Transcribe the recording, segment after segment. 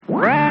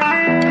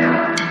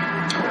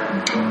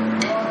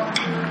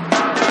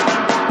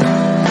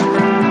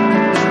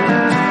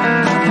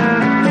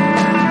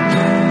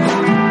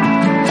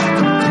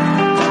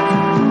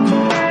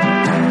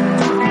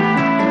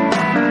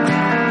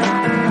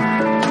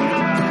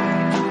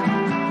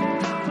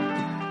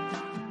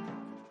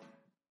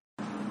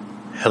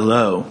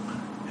Hello,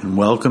 and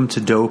welcome to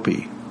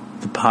Dopey,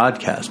 the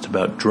podcast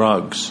about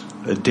drugs,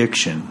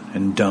 addiction,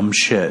 and dumb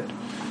shit.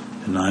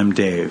 And I'm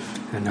Dave.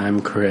 And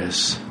I'm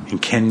Chris. And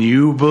can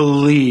you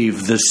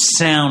believe the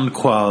sound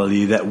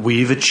quality that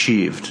we've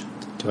achieved?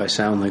 Do I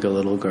sound like a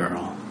little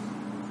girl?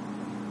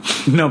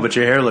 No, but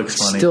your hair looks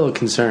funny. Still a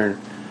concern.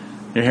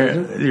 Your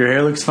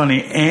hair looks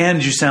funny,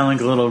 and you sound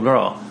like a little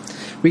girl.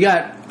 We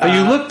got...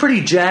 you look pretty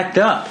jacked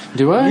up.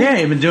 Do I? Yeah,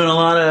 you've been doing a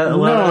lot of...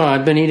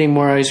 I've been eating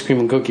more ice cream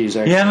and cookies,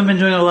 actually. You haven't been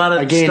doing a lot of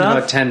I gained stuff?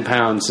 about 10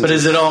 pounds. But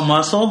is it all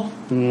muscle?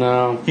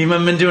 No. You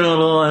haven't been doing a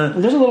little...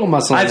 There's a little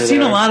muscle I've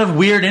seen there. a lot of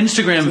weird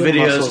Instagram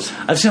videos. Muscles.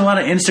 I've seen a lot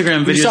of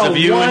Instagram videos of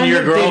you and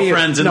your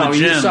girlfriends in the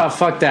gym. No, you saw...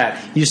 Fuck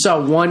that. You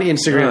saw one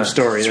Instagram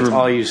story. That's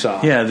all you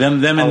saw. Yeah,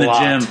 them in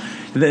the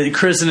gym.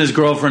 Chris and his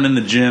girlfriend in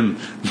the gym.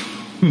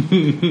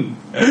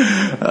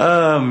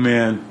 Oh,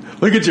 man.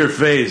 Look at your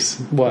face.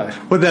 What?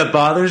 What, that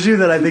bothers you?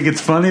 That I think it's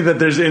funny that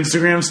there's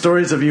Instagram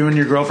stories of you and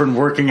your girlfriend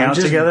working out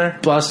together?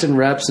 Busting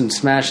reps and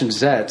smashing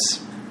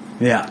sets.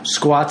 Yeah.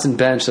 Squats and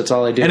bench, that's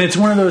all I do. And it's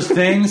one of those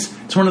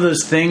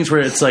things,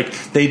 where it's like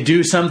they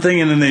do something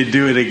and then they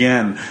do it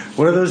again.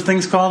 What are those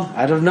things called?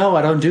 I don't know.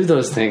 I don't do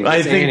those things.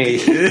 I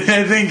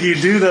think you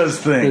do those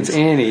things. It's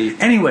Annie.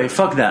 Anyway,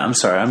 fuck that. I'm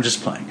sorry. I'm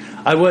just playing.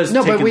 But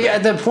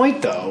the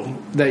point though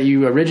that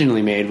you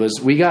originally made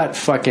was we got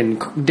fucking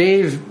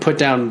Dave put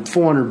down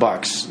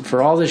 $400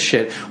 for all this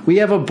shit. We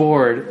have a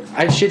board.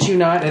 I shit you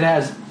not. It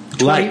has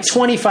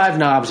 25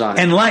 knobs on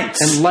it and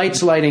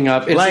lights lighting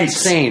up. It's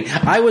insane.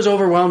 I was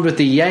overwhelmed with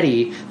the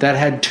Yeti that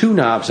had 2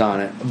 knobs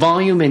on it,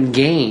 volume and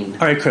gain.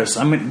 All right, Chris.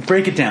 I'm gonna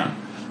break it down.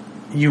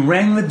 You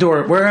rang the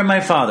door. We're at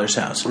my father's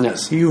house.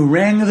 Yes. You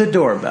rang the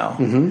doorbell.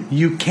 Mm-hmm.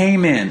 You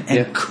came in,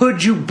 and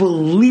could you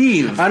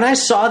believe? And I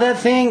saw that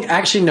thing.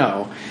 Actually,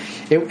 no.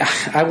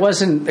 I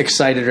wasn't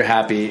excited or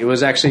happy. It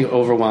was actually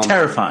overwhelming.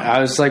 Terrifying.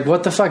 I was like,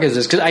 what the fuck is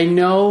this? Because I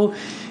know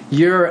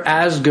you're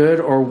as good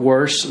or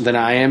worse than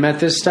I am at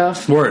this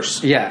stuff.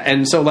 Worse. Yeah.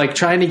 And so, like,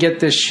 trying to get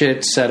this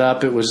shit set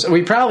up,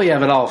 we probably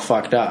have it all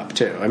fucked up,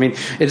 too. I mean,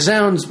 it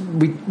sounds,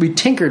 we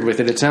tinkered with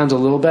it. It sounds a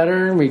little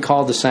better. We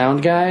called the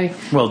sound guy.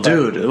 Well,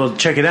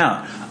 check it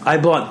out. I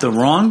bought the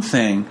wrong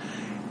thing,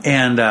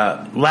 and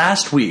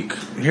last week,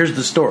 here's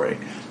the story.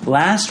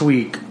 Last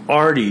week,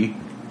 Artie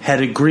had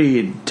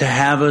agreed to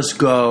have us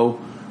go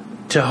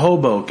to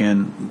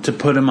Hoboken to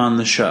put him on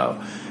the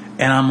show.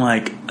 And I'm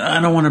like,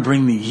 I don't want to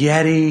bring the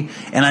Yeti.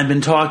 And I've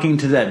been talking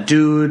to that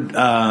dude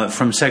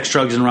from Sex,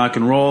 Drugs, and Rock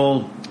and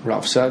Roll.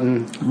 Ralph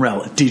Sutton.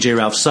 DJ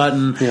Ralph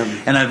Sutton. Yeah.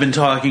 And I've been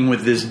talking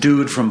with this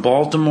dude from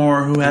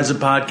Baltimore who has a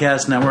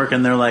podcast network.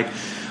 And they're like,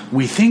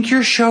 we think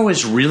your show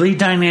is really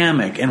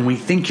dynamic. And we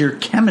think your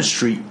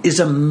chemistry is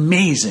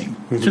amazing.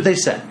 Mm-hmm. That's what they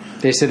said.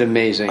 They said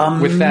amazing.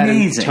 With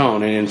that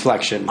tone and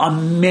inflection.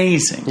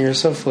 Amazing. You're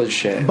so full of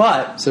shit.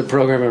 But it's a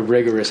program of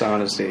rigorous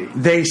honesty.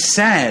 They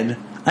said...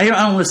 I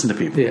don't listen to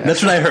people. Yeah.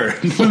 That's what I heard.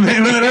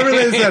 Whatever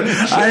they said,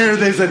 I heard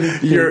they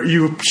said,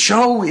 your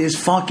show is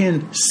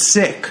fucking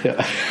sick.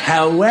 Yeah.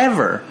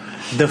 However,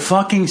 the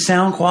fucking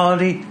sound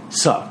quality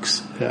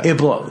sucks. Yeah. It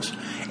blows.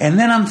 And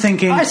then I'm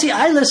thinking... I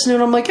listen to it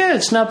and I'm like, yeah,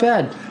 it's not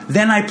bad.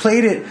 Then I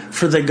played it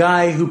for the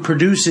guy who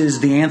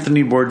produces the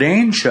Anthony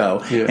Bourdain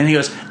show, and he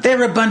goes,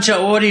 they're a bunch of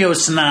audio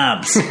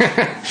snobs.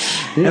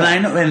 And I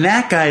know, and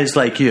that guy is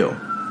like you.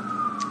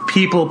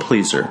 People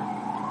pleaser.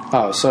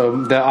 Oh,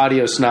 so the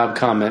audio snob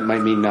comment might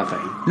mean nothing.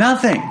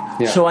 Nothing.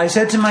 Yeah. So I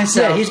said to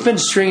myself... Yeah, he's been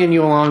stringing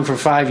you along for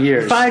 5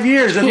 years. 5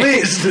 years, at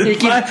least. He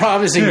keeps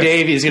promising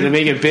Dave he's going to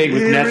make it big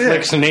with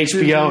Netflix and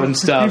HBO and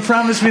stuff. He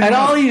promised me... And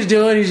all he's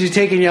doing is he's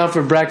taking you out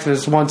for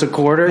breakfast once a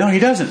quarter. No, he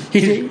doesn't.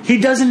 He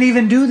doesn't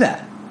even do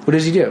that. What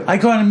does he do? I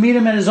go and meet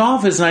him at his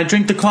office, and I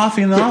drink the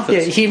coffee in the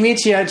office. Yeah, he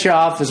meets you at your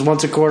office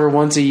once a quarter,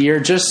 once a year,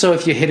 just so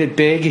if you hit it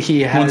big,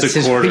 he has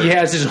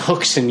his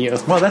hooks in you.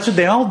 Well, that's what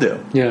they all do.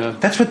 Yeah.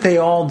 That's what they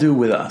all do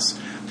with us.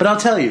 But I'll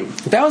tell you.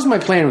 That was my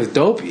plan with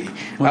Dopey.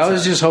 I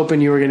was just hoping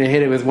you were going to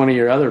hit it with one of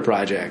your other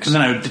projects. And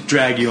then I would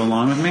drag you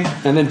along with me.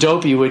 And then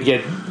Dopey would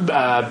get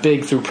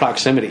big through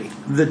proximity.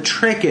 The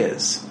trick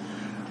is,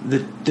 the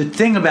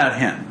thing about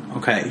him,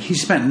 okay, he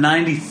spent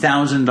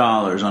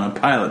 $90,000 on a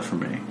pilot for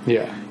me.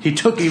 Yeah. He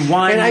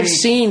whined. And I've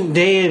seen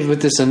Dave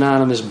with this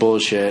anonymous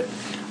bullshit.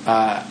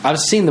 I've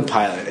seen the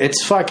pilot.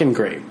 It's fucking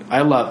great.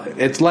 I love it.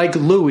 It's like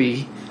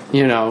Louis,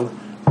 you know.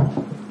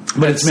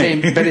 But it's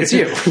me. But it's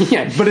you.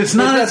 Yeah. But it's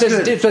not as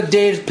good. It's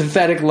Dave's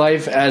pathetic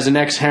life as an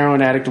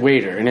ex-heroin addict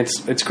waiter, and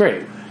it's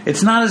great.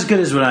 It's not as good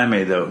as what I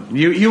made, though.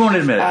 You won't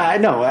admit it. I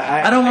know.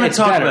 I don't want to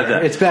talk about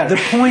that. It's better.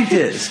 The point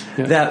is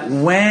that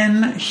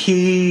when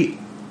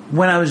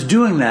I was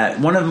doing that,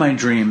 one of my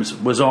dreams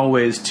was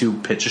always to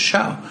pitch a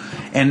show.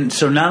 And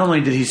so not only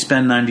did he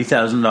spend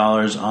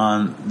 $90,000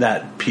 on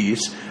that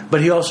piece,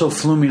 but he also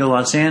flew me to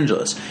Los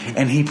Angeles.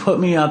 And he put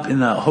me up in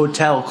a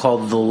hotel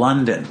called The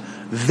London.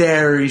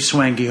 Very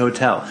swanky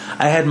hotel.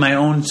 I had my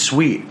own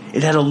suite.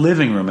 It had a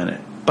living room in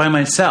it by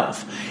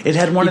myself. It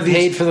had one of these...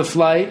 He paid for the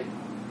flight?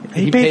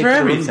 He paid for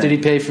everything. Did he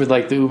pay for,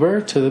 like, the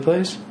Uber to the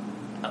place?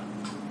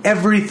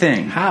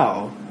 Everything.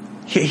 How?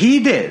 He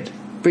did.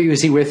 But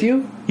was he with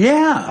you?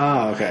 Yeah.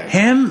 Oh, okay.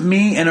 Him,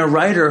 me, and a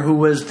writer who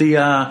was the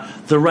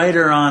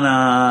writer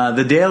on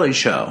The Daily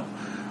Show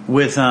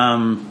with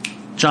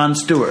Jon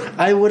Stewart.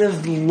 I would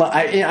have.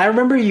 I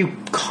remember you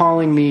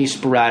calling me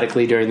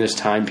sporadically during this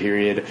time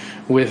period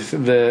with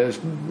the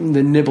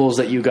nibbles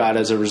that you got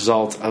as a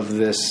result of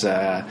this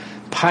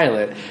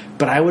pilot.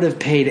 But I would have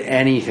paid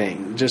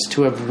anything just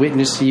to have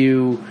witnessed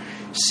you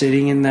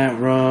sitting in that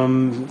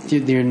room,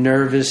 your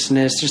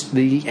nervousness, just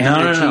the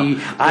energy.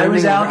 No. I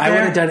was out there. I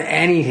would have done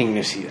anything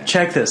to see that.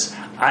 Check this.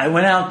 I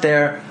went out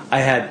there. I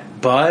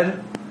had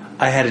Bud.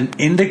 I had an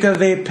Indica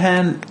vape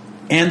pen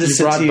and a You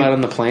brought Bud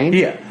on the plane?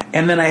 Yeah.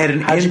 And then I had an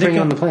How'd Indica you bring it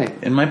on the plane?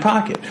 In my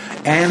pocket.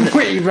 And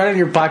wait, you brought it in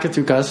your pocket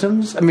through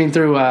customs? I mean,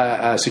 through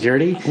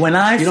security? When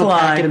I you fly, don't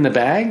pack it in the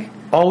bag?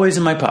 Always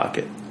in my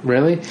pocket.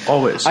 Really?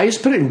 Always. I used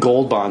to put it in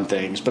Gold Bond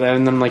things, but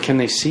then I'm like, can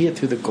they see it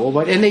through the Gold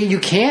Bond? And you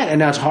can't, and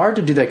now it's hard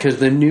to do that because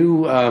the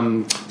new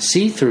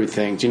see-through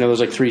things. You know,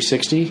 those like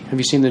 360. Have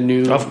you seen the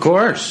new? Of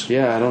course.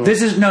 Yeah, I don't know.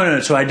 This is no.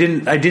 So I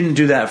didn't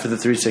do that for the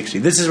 360.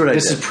 This is what I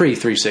did. This is pre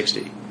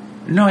 360.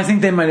 No, I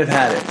think they might have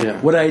had it. Yeah.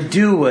 What I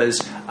do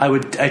was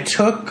I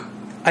took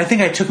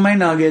my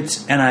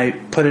nuggets and I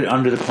put it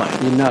under the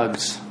plane. Your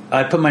nugs.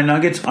 I put my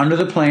nuggets under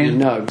the plane.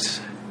 Your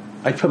nugs.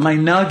 I put my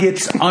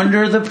nuggets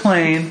under the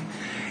plane,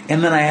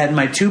 and then I had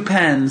my 2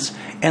 pens,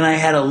 and I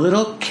had a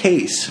little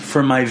case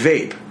for my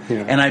vape.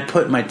 Yeah. And I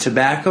put my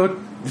tobacco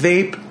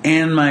vape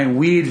and my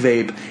weed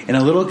vape in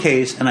a little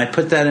case, and I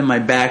put that in my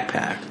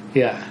backpack.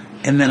 Yeah.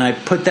 And then I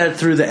put that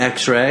through the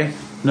X-ray.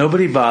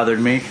 Nobody bothered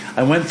me.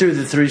 I went through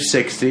the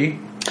 360.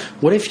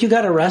 What if you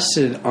got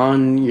arrested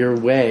on your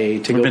way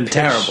to go Would have been pitch?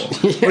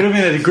 terrible. Yeah. Would have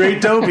been a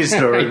great dopey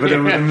story, but it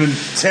would have been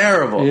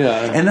terrible.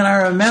 Yeah. And then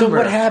I remember. So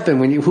what happened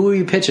when who were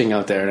you pitching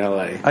out there in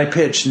LA? I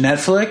pitched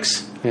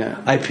Netflix.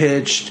 Yeah. I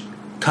pitched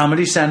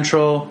Comedy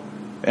Central,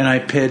 and I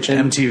pitched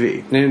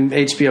MTV. And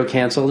HBO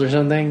canceled or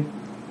something?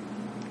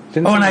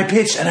 And I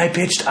pitched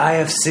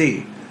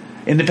IFC,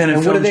 Independent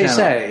and Film what did they Channel.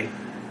 say?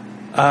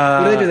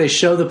 What do? They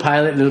show the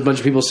pilot and there's a bunch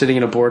of people sitting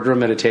in a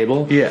boardroom at a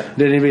table? Yeah.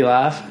 Did anybody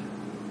laugh?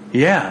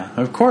 Yeah,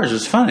 of course, it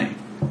was funny.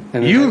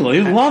 And You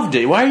loved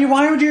it. Why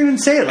would you even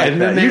say it like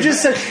that?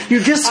 You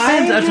just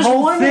spent a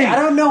whole thing. I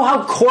don't know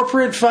how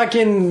corporate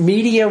fucking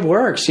media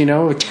works. You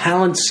know,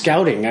 talent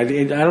scouting. I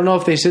don't know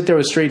if they sit there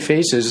with straight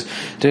faces.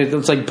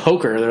 It's like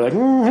poker. They're like,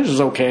 this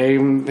is okay.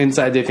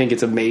 Inside, they think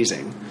it's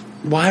amazing.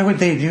 Why would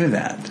they do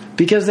that?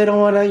 Because they don't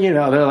want to. You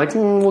know, they're like,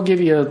 we'll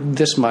give you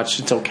this much.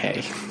 It's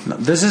okay. No,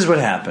 this is what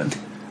happened,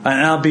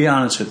 and I'll be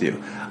honest with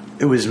you.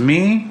 It was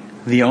me,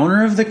 the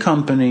owner of the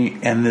company,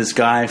 and this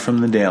guy from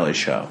The Daily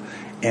Show.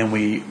 And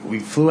we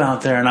flew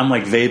out there, and I'm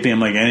like vaping.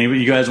 I'm like, anybody,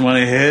 you guys want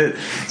to hit?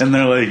 And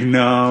they're like,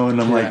 no. And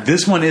I'm like,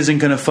 this one isn't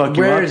going to fuck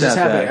you up. Where is this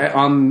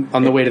happening?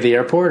 On the way to the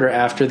airport or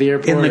after the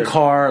airport? In the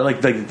car,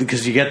 like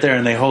because you get there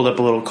and they hold up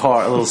a little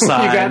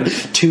sign. You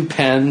got 2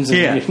 pens.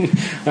 Yeah.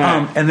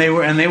 Right. And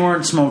they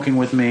weren't smoking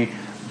with me.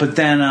 But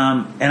then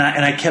and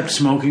I kept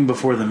smoking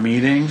before the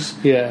meetings.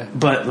 Yeah.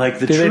 But like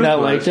the Did truth they not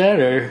was, like that,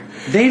 or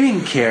they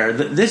didn't care.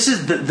 This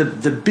is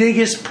the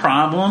biggest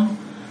problem.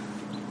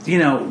 You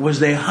know,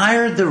 was they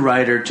hired the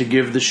writer to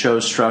give the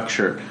show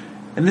structure.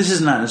 And this is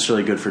not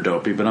necessarily good for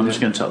Dopey, but I'm just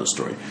going to tell the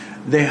story.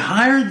 They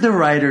hired the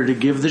writer to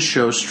give the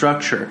show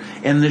structure,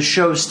 and the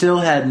show still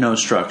had no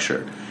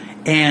structure.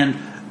 And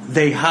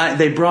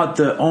they brought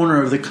the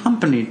owner of the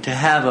company to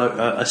have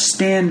a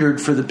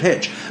standard for the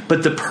pitch.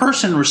 But the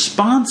person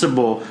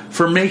responsible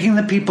for making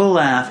the people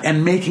laugh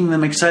and making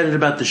them excited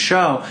about the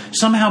show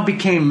somehow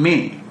became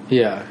me.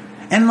 yeah?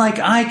 And like,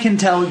 I can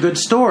tell a good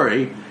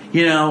story,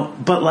 you know,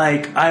 but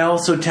like, I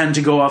also tend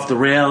to go off the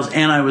rails,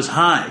 and I was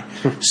high.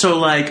 So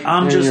like,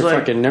 I'm And just you're like,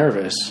 fucking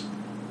nervous.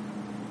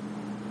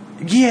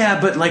 yeah,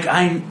 but like,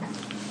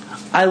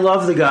 I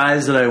love the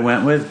guys that I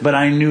went with, but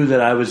I knew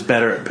that I was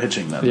better at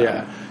pitching than them.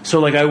 Yeah. So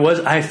like,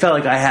 I felt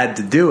like I had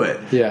to do it.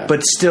 Yeah.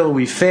 But still,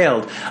 we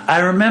failed. I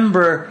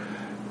remember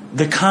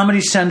the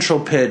Comedy Central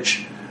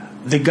pitch.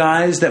 The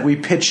guys that we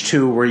pitched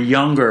to were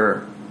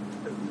younger,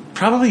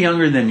 probably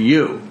younger than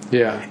you.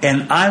 Yeah.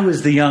 And I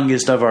was the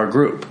youngest of our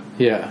group.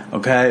 Yeah.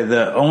 Okay,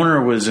 the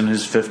owner was in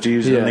his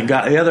 50s, Yeah. and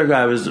the other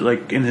guy was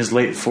like in his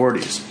late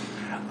 40s.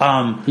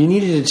 You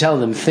needed to tell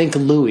them, think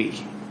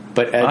Louis,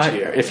 but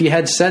edgier. If you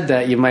had said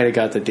that, you might have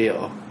got the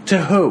deal. To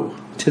who?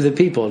 To the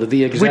people, to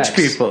the execs. Which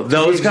people? To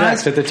Those the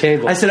execs guys at the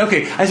table. I said,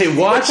 okay. I said,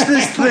 watch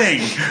this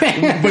thing,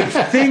 but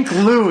think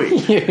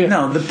Louis. Yeah.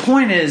 No, the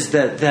point is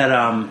that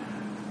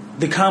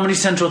the Comedy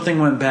Central thing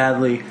went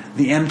badly.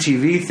 The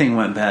MTV thing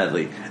went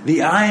badly. The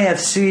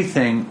IFC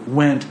thing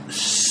went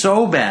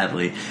so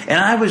badly, and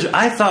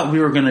I thought we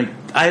were gonna.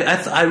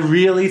 I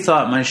really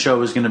thought my show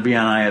was gonna be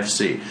on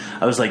IFC.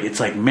 I was like, it's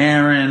like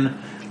Marin.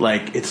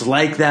 Like, it's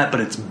like that,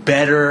 but it's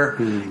better,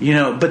 you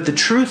know. But the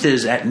truth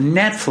is, at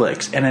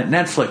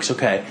Netflix,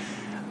 okay,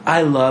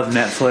 I love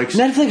Netflix.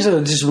 Netflix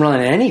will just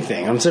run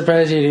anything. I'm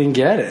surprised you didn't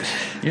get it.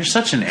 You're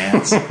such an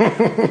ass.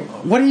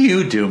 What do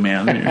you do,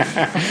 man?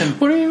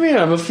 What do you mean?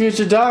 I'm a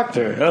future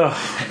doctor. Ugh,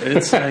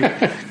 it's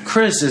like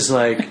Chris is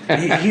like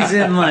he's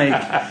in like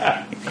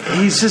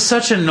he's just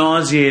such a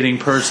nauseating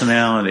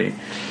personality.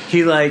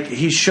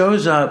 He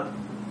shows up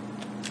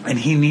and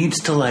he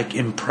needs to like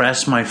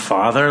impress my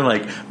father,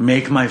 like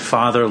make my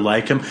father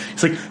like him.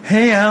 He's like,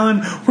 "Hey,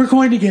 Alan, we're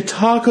going to get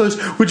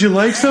tacos. Would you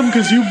like some?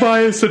 Because you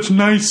buy us such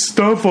nice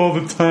stuff all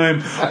the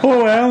time.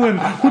 Oh, Alan,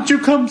 would you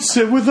come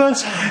sit with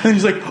us?" And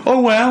he's like,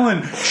 "Oh,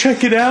 Alan,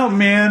 check it out,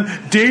 man.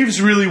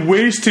 Dave's really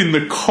wasting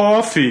the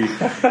coffee."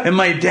 And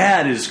my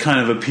dad is kind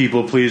of a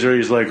people pleaser.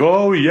 He's like,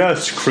 "Oh,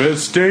 yes,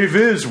 Chris, Dave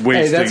is wasting the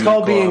coffee." Hey, that's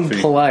called being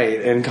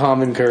polite and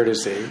common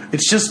courtesy.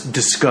 It's just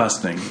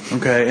disgusting,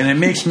 okay? And it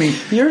makes me...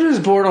 You're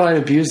just borderline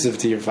abusive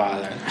to your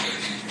father.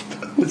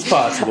 It's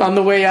possible. On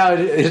the way out,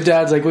 his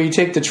dad's like, "Well, you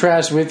take the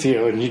trash with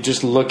you," and you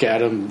just look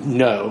at him,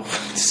 no,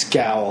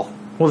 scowl.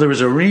 Well, there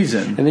was a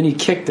reason. And then he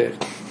kicked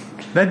it.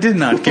 That did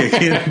not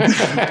kick you.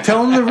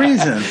 Tell him the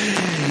reason.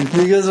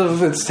 Because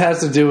it has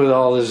to do with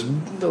all this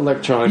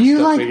electronic you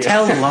stuff. You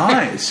tell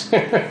lies.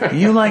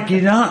 You're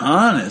not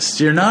honest.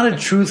 You're not a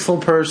truthful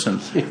person.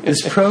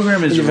 This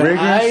program is rigorous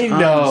I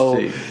know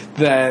honesty.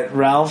 That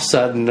Ralph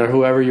Sutton or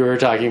whoever you were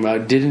talking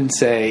about didn't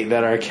say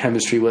that our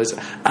chemistry was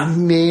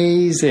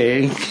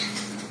amazing.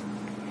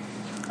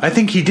 I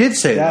think he did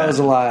say that. That was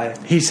a lie.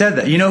 He said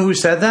that. You know who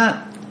said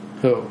that?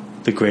 Who?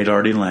 The great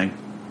Artie Lang.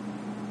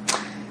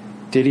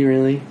 Did he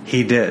really?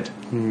 He did.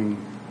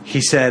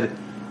 He said...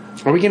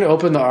 Are we going to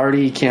open the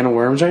Artie can of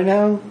worms right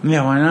now?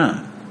 Yeah, why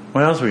not?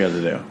 What else we got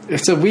to do?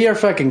 So we are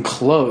fucking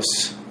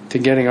close to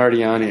getting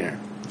Artie on here.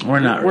 We're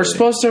not really. We're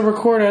supposed to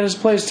record at his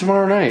place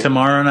tomorrow night.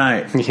 Tomorrow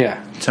night.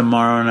 Yeah.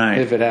 Tomorrow night.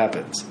 If it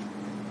happens.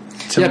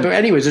 Yeah, but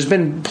anyways, there's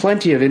been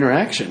plenty of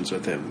interactions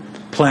with him.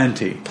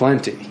 Plenty.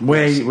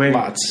 Way.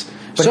 Lots.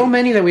 So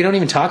many that we don't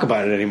even talk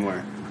about it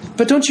anymore.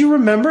 But don't you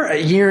remember a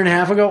year and a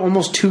half ago,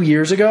 almost 2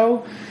 years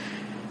ago?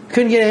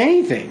 Couldn't get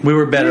anything. We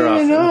were better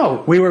off.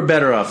 No. We were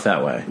better off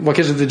that way.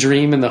 Because of the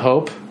dream and the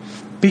hope?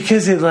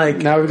 Because it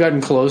now we've gotten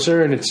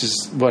closer and it's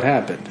just what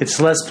happened. It's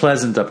less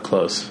pleasant up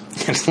close.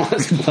 It's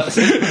less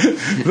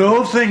pleasant. The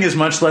whole thing is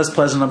much less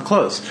pleasant up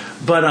close.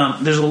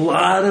 But there's a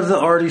lot of the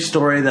Artie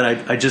story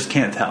that I just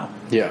can't tell.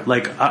 Yeah.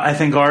 Like, I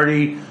think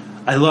Artie...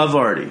 I love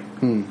Artie.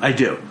 I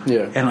do.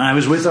 Yeah. And I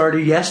was with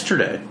Artie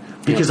yesterday.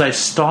 Because I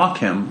stalk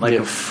him like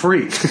a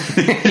freak.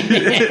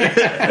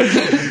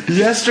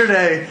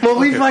 Yesterday. Well,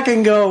 we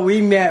fucking go. We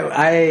met.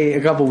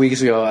 A couple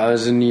weeks ago, I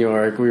was in New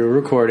York. We were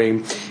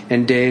recording,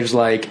 and Dave's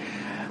like,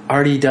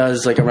 Artie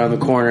does like around the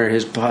corner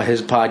his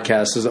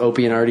podcast, his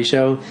Opie and Artie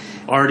show.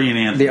 Artie and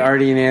Anthony. The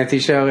Artie and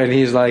Anthony show, and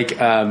he's like,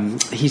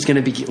 he's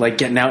going to be like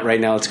getting out right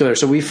now. Let's go there.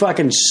 So we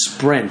fucking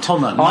sprint.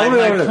 Hold on. My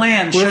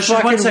plan. One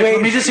second.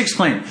 Let me just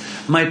explain.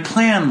 My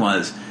plan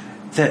was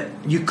that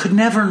you could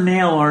never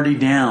nail Artie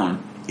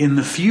down in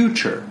the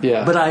future.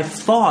 Yeah. But I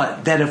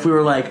thought that if we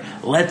were like,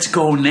 let's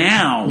go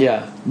now,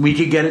 we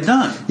could get it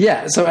done.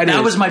 Yeah. So anyways,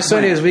 that was my plan. So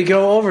anyways, we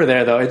go over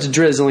there, though. It's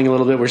drizzling a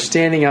little bit. We're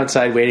standing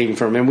outside waiting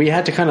for him, and we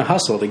had to kind of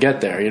hustle to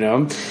get there, you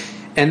know?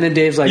 And then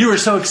Dave's like... You were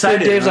so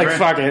excited. Dave's like,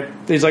 fuck it.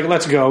 He's like,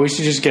 let's go. We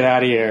should just get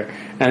out of here.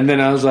 And then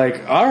I was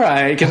like, all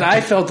right. Because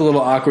I felt a little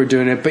awkward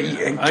doing it. But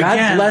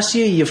God bless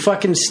you. You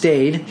fucking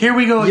stayed. Here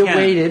we go again. You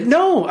waited.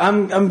 No,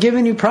 I'm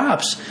giving you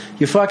props.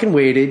 You fucking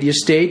waited. You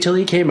stayed till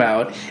he came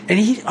out.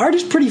 And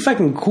Artie's pretty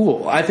fucking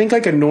cool. I think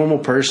like a normal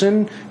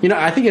person. You know,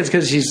 I think it's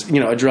because he's, you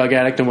know, a drug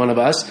addict and one of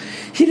us.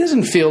 He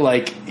doesn't feel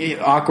like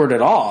awkward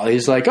at all.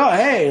 He's like, oh,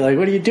 hey, like,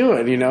 what are you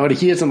doing? You know, and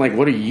he isn't like,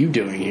 what are you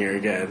doing here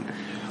again?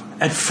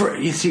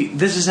 You see,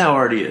 this is how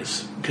Artie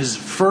is. Because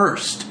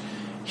first,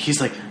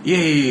 he's like,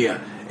 yeah.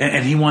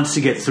 And he wants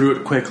to get through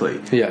it quickly.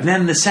 Yeah.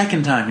 Then the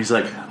second time, he's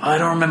like, I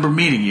don't remember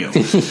meeting you.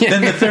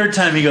 Then the third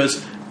time, he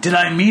goes, did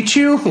I meet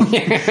you?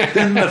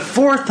 Then the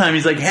fourth time,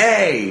 he's like,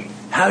 hey,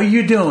 how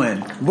you doing?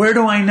 Where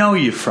do I know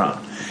you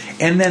from?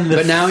 And then the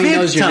but now fifth he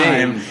knows your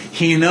time, name.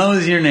 He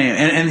knows your name.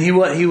 And he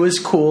was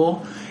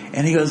cool.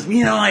 And he goes,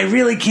 you know, I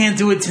really can't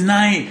do it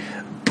tonight,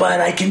 but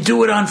I can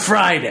do it on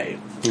Friday.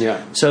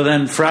 Yeah. So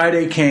then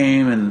Friday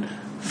came and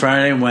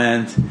Friday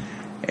went,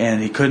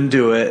 and he couldn't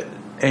do it,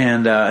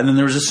 and then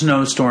there was a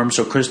snowstorm,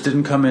 so Chris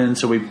didn't come in,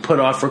 so we put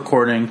off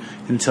recording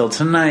until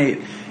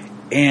tonight,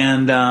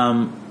 and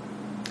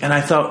I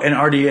thought, and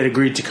Artie had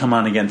agreed to come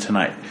on again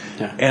tonight,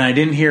 and I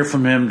didn't hear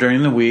from him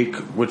during the week,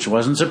 which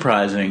wasn't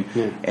surprising,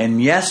 and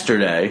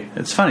yesterday,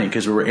 it's funny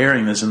because we were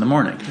airing this in the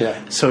morning,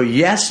 so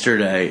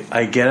yesterday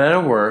I get out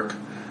of work,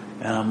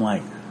 and I'm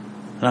like,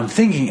 and I'm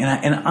thinking,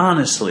 and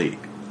honestly,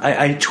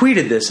 I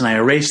tweeted this and I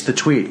erased the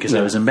tweet because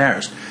I was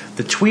embarrassed.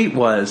 The tweet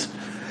was,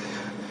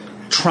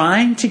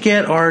 trying to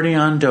get Artie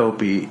on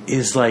Dopey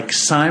is like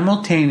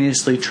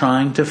simultaneously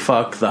trying to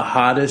fuck the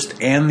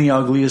hottest and the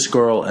ugliest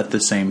girl at the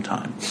same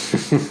time.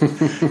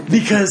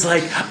 Because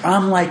like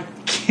I'm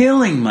like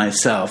killing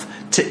myself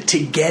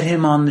to get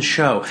him on the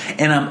show.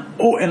 And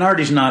and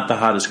Artie's not the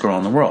hottest girl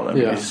in the world. I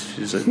mean,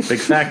 he's a big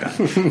fat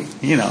guy.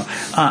 You know,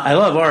 I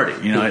love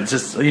Artie. You know, it's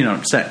just, you know what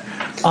I'm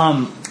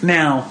saying.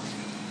 Now,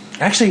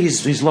 actually,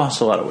 he's lost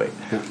a lot of weight.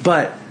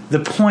 But the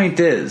point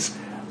is,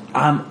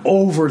 I'm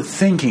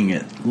overthinking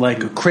it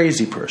like a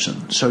crazy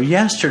person. So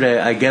yesterday,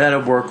 I get out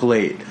of work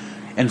late,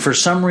 and And for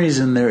some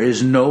reason, there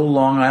is no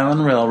Long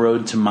Island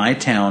Railroad to my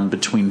town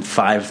between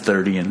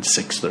 5:30 and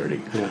 6:30.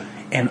 Yeah.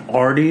 And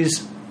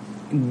Artie's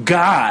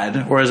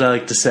God, or as I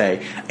like to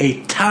say,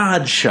 a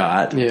Todd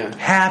shot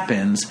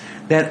happens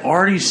that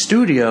Artie's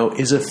studio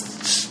is a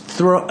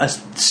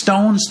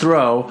stone's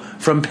throw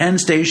from Penn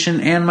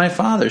Station and my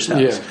father's house.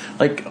 Yeah.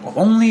 Like,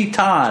 only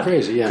Todd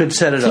could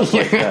set it up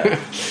like that.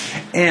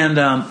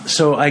 And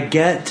so I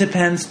get to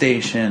Penn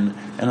Station,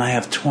 and I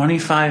have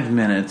 25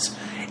 minutes,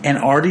 and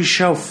Artie's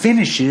show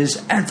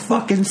finishes at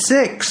fucking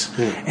 6.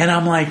 And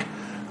I'm like,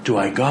 do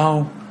I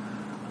go?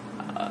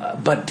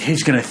 But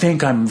he's going to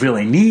think I'm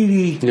really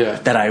needy,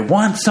 that I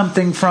want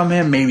something from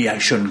him. Maybe I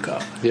shouldn't go.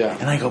 Yeah.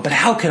 And I go, but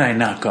how can I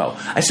not go?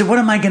 I said, what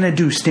am I going to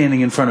do standing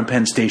in front of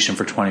Penn Station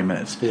for 20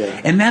 minutes? Yeah.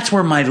 And that's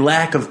where my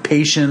lack of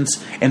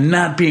patience and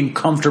not being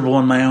comfortable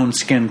in my own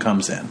skin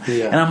comes in.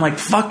 Yeah. And I'm like,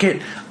 fuck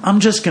it, I'm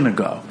just going to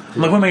go.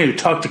 I'm like, what am I going to do,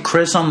 talk to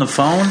Chris on the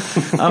phone?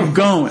 I'm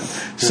going.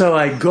 So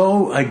I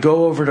go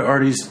over to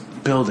Artie's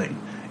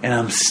building, and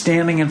I'm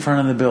standing in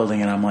front of the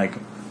building, and I'm like,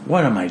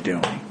 what am I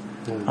doing?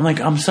 I'm like,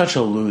 I'm such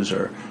a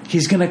loser.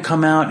 He's going to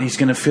come out and he's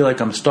going to feel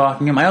like I'm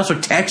stalking him. I also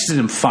texted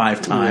him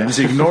 5 times,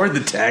 ignored the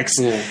text,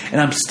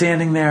 and I'm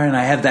standing there, and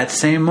I have that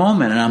same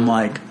moment, and I'm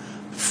like,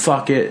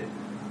 fuck it,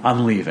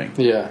 I'm leaving.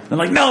 Yeah. I'm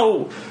like,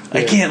 no,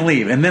 I can't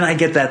leave. And then I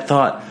get that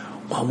thought,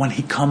 well, when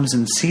he comes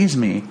and sees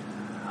me,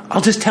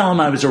 I'll just tell him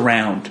I was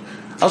around.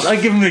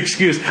 I'll give him the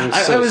excuse.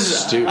 I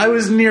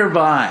was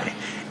nearby.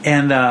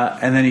 And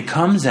then he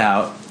comes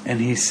out,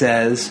 and he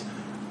says,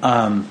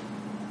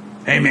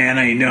 hey man,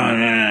 how you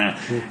doing?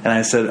 And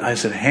I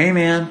said, hey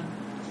man.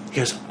 He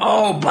goes,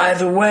 oh, by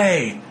the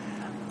way,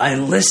 I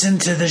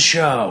listened to the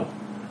show.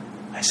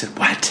 I said,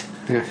 what?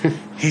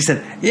 He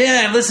said,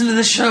 yeah, I listened to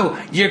the show.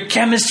 Your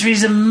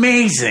chemistry's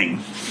amazing.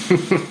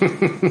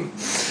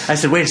 I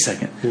said, wait a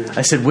second.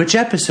 I said, which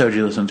episode did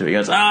you listen to? He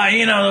goes,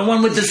 the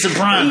one with the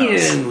Sopranos. He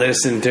didn't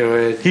listen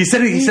to it. He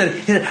said,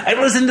 I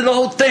listened to the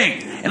whole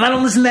thing, and I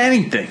don't listen to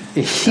anything.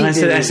 And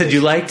I said, you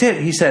liked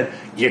it? He said,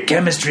 your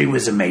chemistry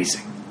was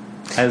amazing.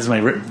 This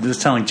was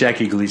telling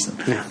Jackie Gleason.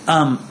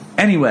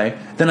 Anyway,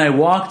 then I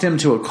walked him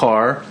to a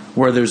car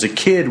where there's a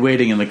kid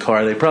waiting in the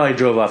car. They probably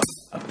drove off.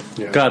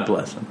 God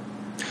bless him.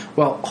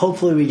 Well,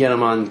 hopefully we get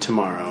him on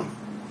tomorrow.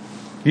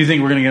 You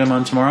think we're going to get him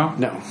on tomorrow?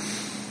 No.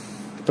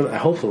 But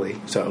hopefully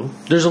so.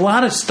 There's a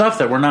lot of stuff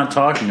that we're not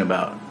talking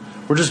about.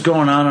 We're just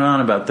going on and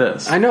on about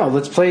this. I know.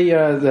 Let's play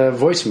the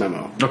voice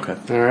memo. Okay.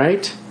 All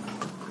right.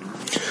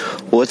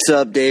 What's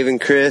up, Dave and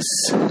Chris?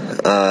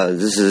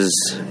 This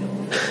is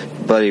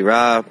buddy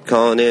Rob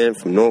calling in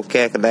from North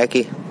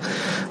Kakalaki.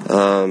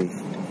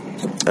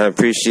 I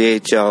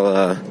appreciate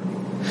y'all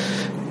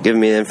giving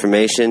me the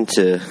information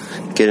to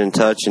get in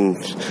touch and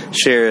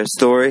share a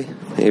story,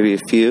 maybe a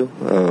few.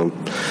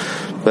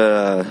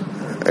 But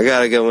I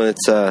got a good one.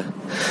 It's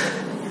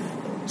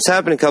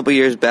happened a couple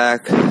years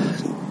back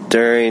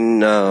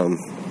during, I'd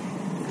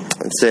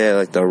say,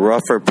 like the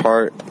rougher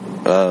part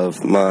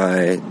of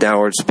my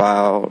downward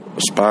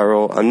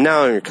spiral. I'm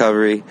now in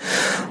recovery.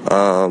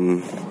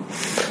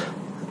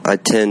 I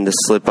tend to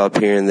slip up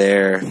here and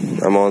there.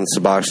 I'm on the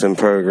Suboxone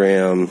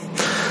program.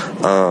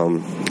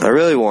 I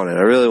really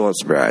want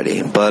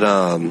sobriety, but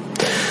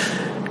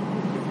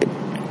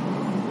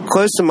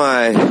close to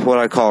my what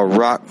I call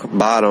rock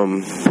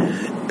bottom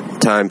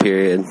time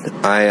period,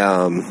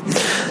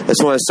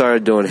 that's when I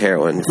started doing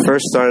heroin.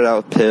 First started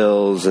out with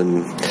pills,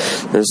 and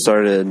then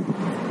started,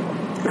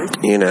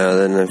 then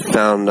I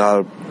found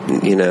out,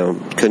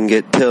 couldn't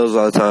get pills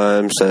all the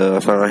time, so I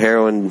found out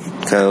heroin,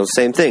 kind of the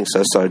same thing, so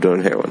I started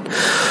doing heroin.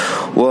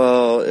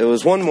 Well, it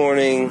was one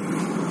morning,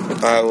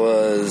 I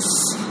was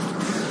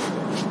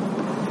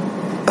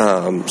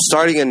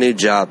starting a new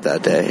job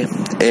that day,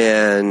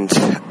 and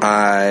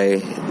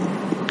I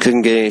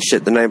couldn't get any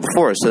shit the night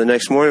before, so the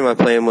next morning my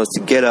plan was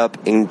to get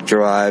up and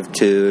drive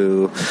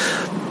to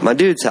my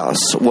dude's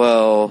house.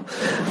 Well,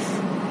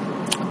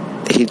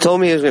 he told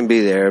me he was going to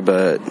be there,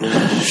 but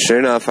sure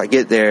enough, I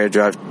get there,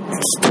 drive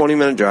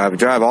 20-minute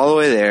drive all the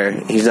way there,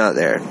 he's not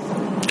there.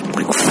 I'm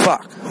like,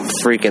 fuck, I'm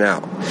freaking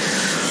out.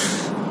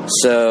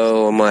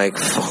 So I'm like,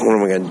 what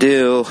am I going to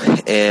do?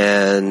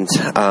 And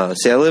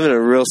see, I live in a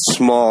real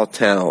small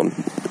town,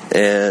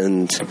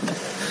 and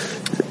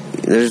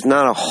there's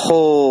not a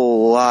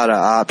whole lot of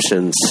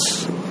options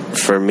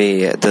for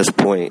me at this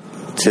point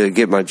to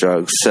get my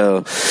drugs.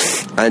 So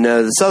I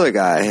know this other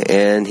guy,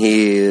 and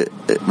he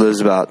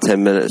lives about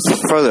 10 minutes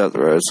further up the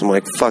road. So I'm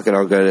like, fuck it,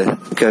 I'll go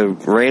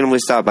randomly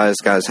stop by this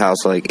guy's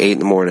house like 8 in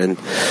the morning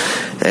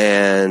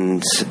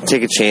and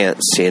take a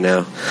chance,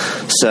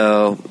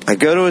 So I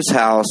go to his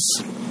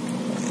house.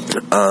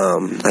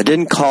 I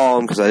didn't call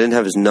him because I didn't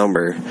have his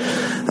number.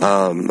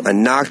 I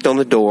knocked on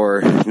the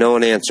door. No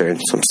one answered.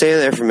 So I'm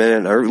standing there for a minute,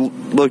 and I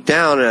look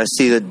down, and I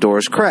see the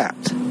door's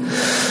cracked.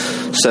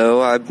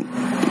 So I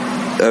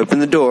open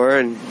the door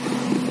and,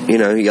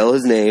 yell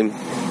his name.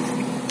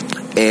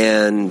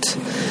 And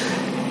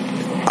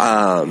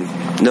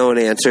no one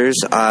answers.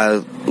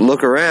 I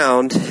look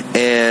around,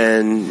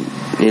 and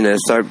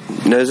start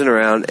nosing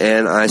around,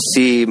 and I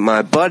see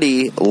my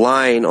buddy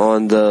lying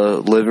on the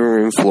living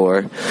room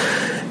floor,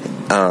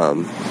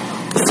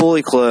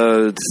 fully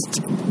clothed.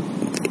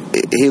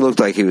 He looked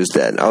like he was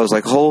dead. I was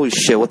like, holy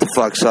shit, what the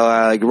fuck? So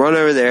I run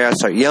over there, I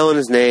start yelling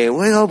his name,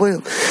 wake up,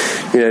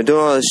 doing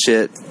all this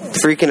shit,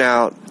 freaking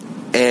out,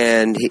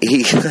 and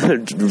he kind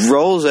of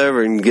rolls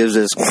over and gives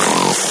this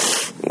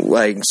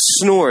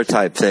snore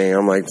type thing.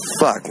 I'm like,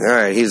 fuck,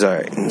 alright, he's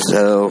alright. And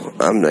so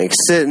I'm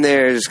sitting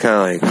there just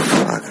kind of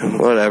fuck,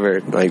 whatever,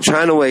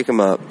 trying to wake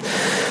him up.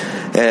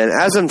 And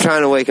as I'm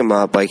trying to wake him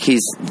up,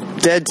 he's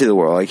dead to the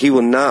world. He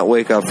will not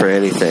wake up for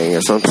anything.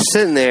 And so I'm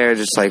sitting there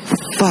just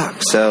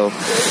fuck. So,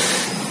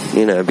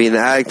 being the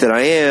addict that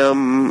I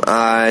am,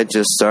 I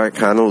just start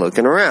kind of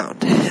looking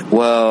around.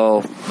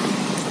 Well,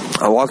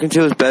 I walk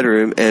into his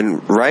bedroom,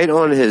 and right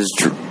on his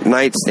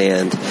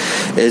nightstand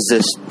is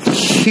this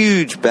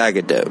huge bag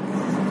of dope.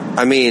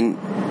 I mean,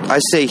 I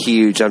say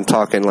huge, I'm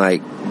talking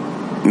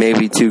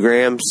maybe 2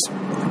 grams.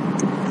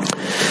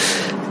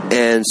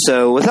 And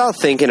so, without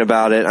thinking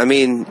about it, I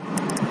mean,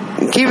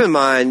 keep in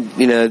mind,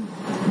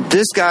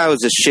 this guy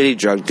was a shitty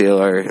drug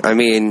dealer. I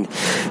mean,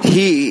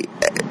 he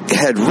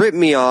had ripped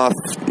me off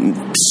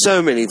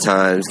so many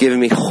times, giving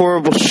me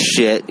horrible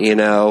shit,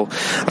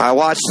 I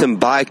watched him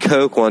buy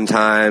coke one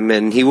time,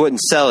 and he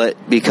wouldn't sell it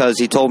because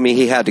he told me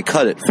he had to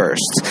cut it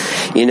first.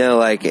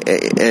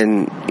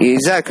 And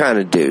he's that kind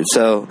of dude.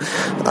 So,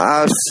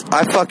 I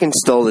fucking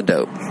stole the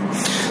dope.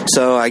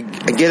 So I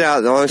get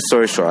out. Long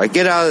story short, I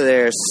get out of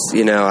there.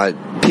 I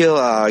peel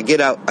out. I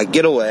get out. I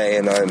get away,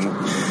 and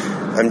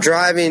I'm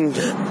driving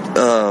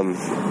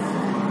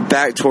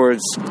back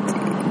towards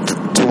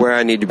to where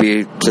I need to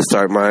be to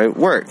start my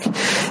work.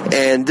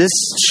 And this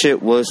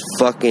shit was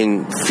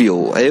fucking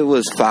fuel. It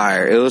was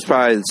fire. It was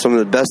probably some of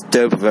the best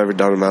dope I've ever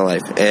done in my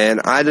life.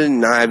 And I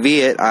didn't IV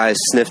it. I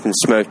sniffed and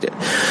smoked it.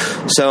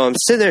 So I'm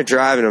sitting there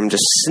driving. I'm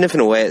just sniffing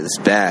away at this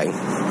bag,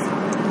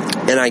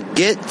 and I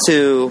get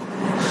to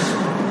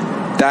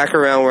back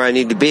around where I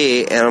need to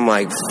be, and I'm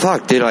like,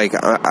 fuck, dude,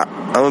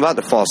 I'm about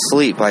to fall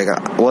asleep. Fuck, I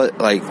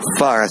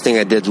think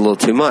I did a little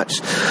too much.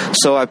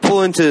 So I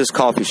pull into this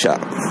coffee shop.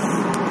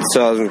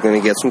 So I was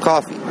going to get some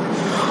coffee.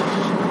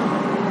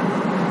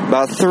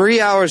 About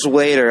 3 hours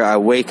later, I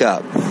wake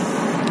up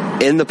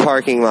in the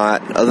parking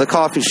lot of the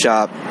coffee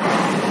shop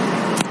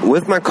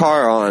with my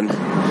car on,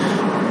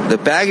 the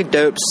bag of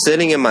dope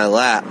sitting in my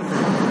lap,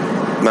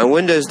 my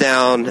windows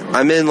down.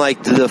 I'm in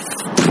the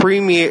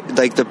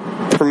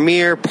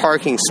premier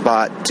parking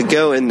spot to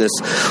go in this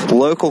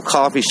local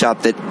coffee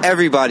shop that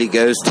everybody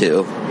goes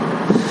to.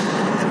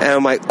 And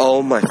I'm like,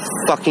 oh my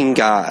fucking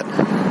God.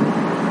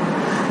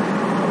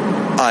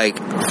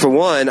 For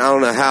one, I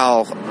don't know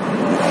how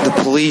the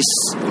police,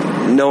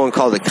 no one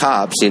called the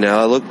cops,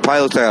 probably looked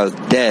like I was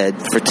dead.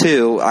 For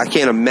two, I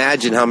can't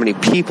imagine how many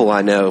people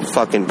I know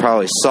fucking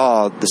probably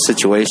saw the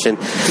situation.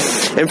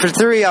 And for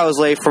three, I was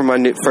late for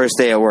my first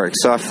day at work.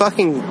 So I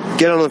fucking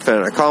get on the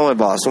phone. I call my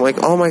boss. I'm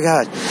like, oh my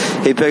God.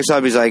 He picks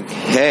up. He's like,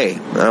 hey.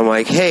 I'm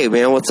like, hey,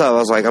 man, what's up? I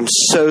was like, I'm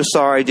so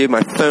sorry, dude.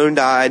 My phone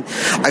died.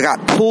 I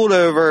got pulled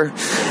over.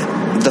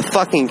 The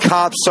fucking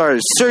cops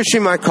started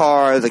searching my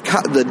car.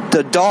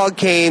 The dog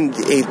came.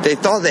 They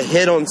thought they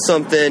hit on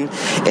something.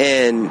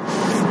 And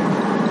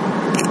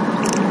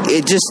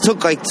it just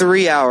took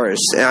 3 hours.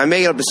 And I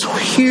made up this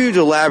huge,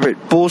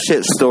 elaborate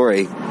bullshit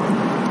story.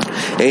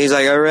 And he's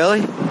like, oh,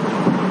 really?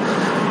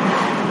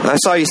 I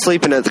saw you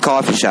sleeping at the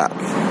coffee shop.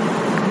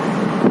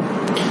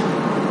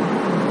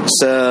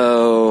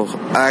 So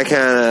I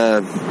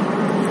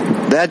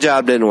that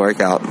job didn't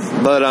work out.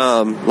 But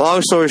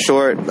long story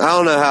short, I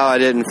don't know how I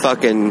didn't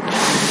fucking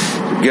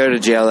go to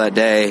jail that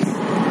day.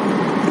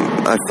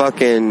 I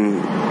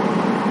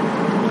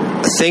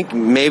think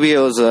maybe it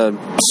was a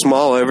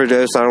small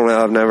overdose. I don't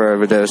know. I've never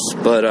overdosed.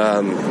 But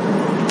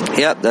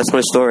yep, that's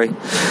my story.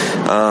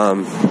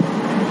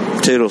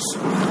 Toodles.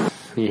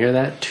 You hear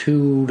that?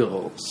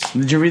 Toodles.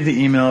 Did you read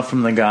the email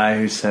from the guy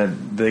who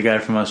said, the guy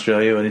from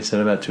Australia, what he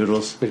said about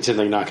Toodles? He said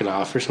knock it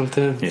off or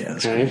something? Yeah,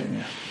 that's right. Great,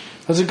 yeah.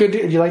 That was a good.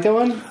 Did you like that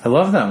one? I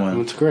love that one.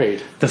 It's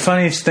great. The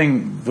funniest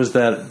thing was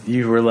that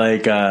you were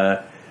like,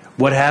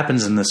 what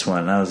happens in this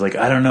one? And I was like,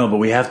 I don't know, but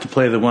we have to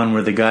play the one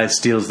where the guy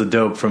steals the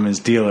dope from his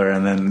dealer,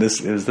 and then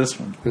it was this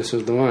one. This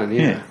was the one,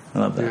 yeah. I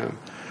love that. Yeah.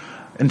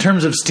 In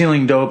terms of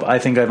stealing dope, I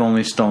think I've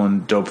only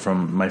stolen dope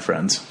from my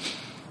friends.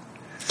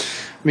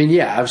 I mean,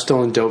 yeah, I've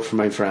stolen dope from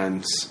my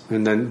friends.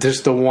 And then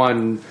just the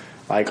one,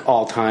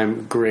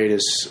 all-time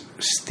greatest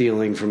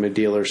stealing from a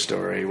dealer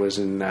story was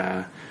in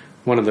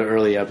one of the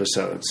early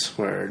episodes.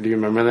 Do you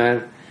remember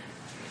that?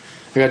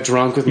 I got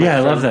drunk with my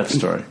friend. Yeah, I love that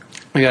story.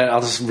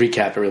 I'll just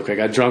recap it real quick.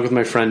 I got drunk with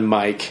my friend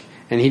Mike,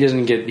 and he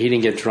didn't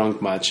get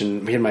drunk much,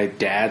 and we had my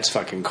dad's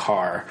fucking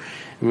car,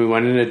 and we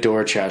went into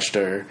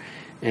Dorchester,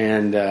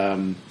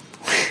 and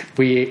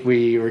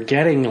we were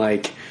getting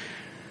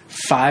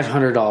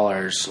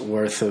 $500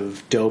 worth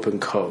of dope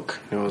and coke.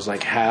 And it was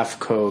half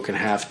coke and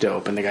half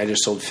dope, and the guy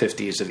just sold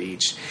 50s of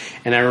each.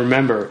 And I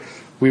remember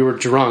we were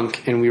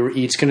drunk, and we were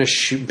each going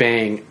to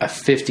bang a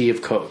 50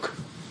 of coke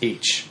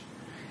each.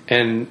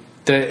 And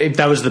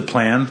That was the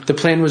plan? The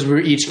plan was we were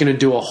each going to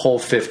do a whole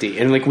 50.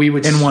 And like we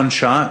would... In one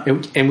shot?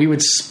 And we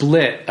would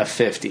split a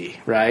 50,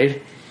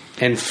 right?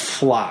 And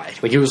fly.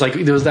 Like it was like...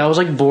 that was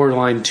like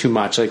borderline too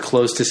much, like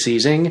close to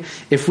seizing.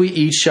 If we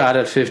each shot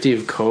a 50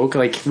 of Coke,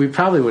 like we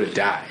probably would have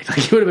died. Like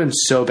it would have been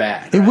so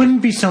bad. It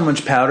wouldn't be so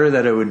much powder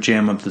that it would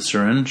jam up the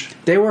syringe?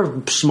 They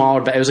were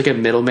smaller. It was like a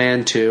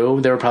middleman too.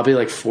 They were probably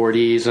like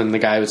 40s, and the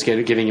guy was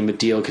giving him a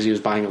deal because he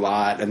was buying a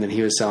lot, and then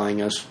he was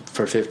selling us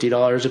for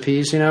 $50 a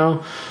piece, you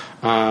know?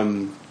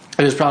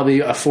 It was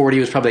probably a 40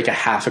 was probably like a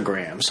half a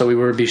gram. So we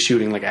would be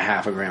shooting like a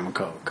half a gram of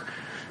Coke.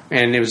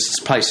 And it was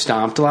probably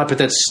stomped a lot, but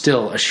that's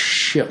still a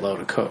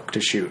shitload of Coke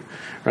to shoot,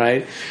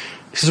 right?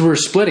 Because we were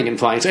splitting and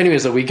flying. So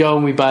anyways, we go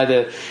and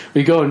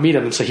we go and meet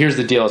him. And so here's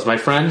the deal. Is my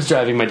friend's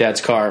driving my dad's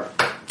car.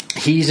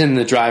 He's in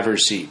the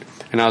driver's seat.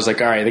 And I was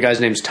like, all right, the guy's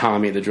name's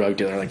Tommy, the drug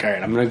dealer. Like, all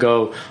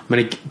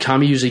right,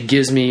 Tommy usually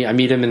gives me, I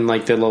meet him in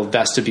like the little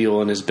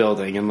vestibule in his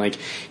building. And like,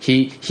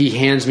 he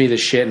hands me the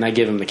shit and I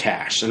give him the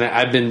cash. And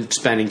I've been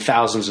spending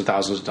thousands and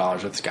thousands of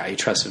dollars with this guy. He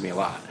trusted me a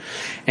lot.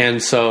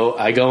 And so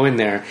I go in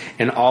there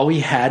and all we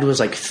had was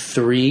like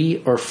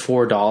 $3 or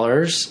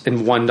 $4 in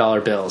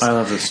 $1 bills. I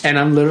love this. And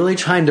I'm literally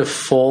trying to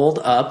fold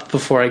up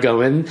before I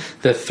go in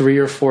the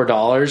 $3 or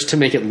 $4 to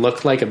make it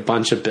look like a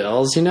bunch of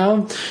bills, you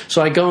know?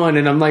 So I go in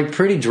and I'm like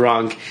pretty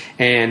drunk.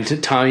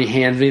 And Tommy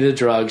hands me the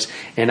drugs,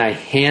 and I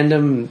hand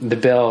him the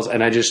bills,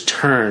 and I just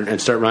turn and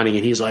start running.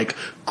 And he's like,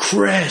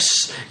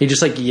 Chris. He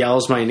just like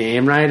yells my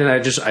name, right? And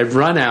I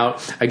run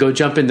out. I go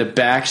jump in the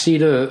back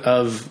seat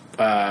of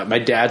my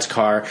dad's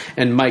car,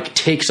 and Mike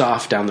takes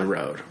off down the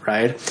road,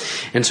 right?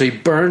 And so he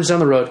burns down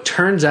the road.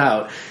 Turns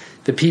out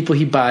the people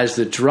he buys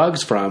the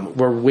drugs from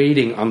were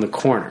waiting on the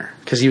corner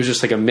because he was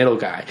just like a middle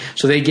guy.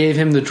 So they gave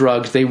him the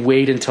drugs. They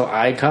wait until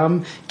I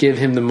come, give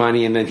him the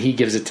money, and then he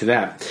gives it to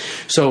them.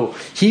 So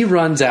he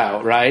runs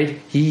out, right?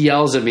 He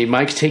yells at me.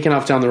 Mike's taking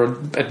off down the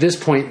road. At this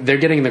point, they're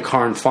getting in the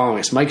car and following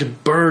us. Mike's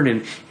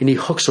burning, and he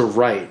hooks a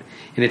right.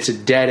 And it's a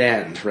dead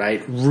end,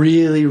 right?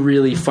 Really,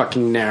 really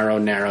fucking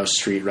narrow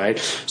street, right?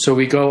 So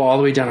we go all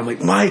the way down. I'm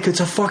like, Mike, it's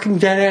a fucking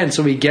dead end.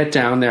 So we get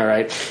down there,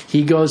 right?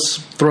 He goes,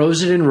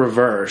 throws it in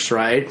reverse,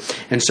 right?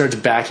 And starts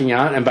backing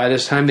out. And by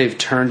this time, they've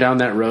turned down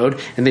that road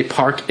and they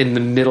park in the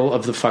middle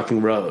of the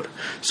fucking road.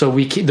 So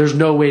there's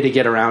no way to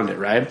get around it,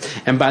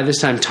 right? And by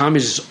this time,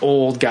 Tommy's this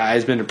old guy,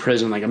 has been to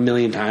prison like a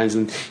million times.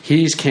 And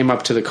he's came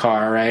up to the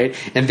car, right?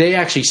 And they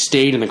actually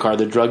stayed in the car.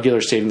 The drug dealer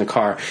stayed in the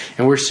car.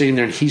 And we're sitting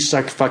there and he's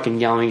like fucking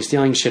yelling,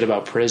 stealing shit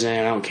about prison.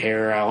 I don't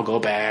care. I'll go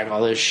back.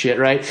 All this shit,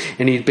 right?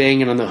 And he's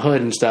banging on the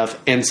hood and stuff.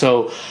 And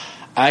so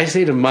I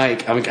say to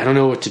Mike, I'm like, I don't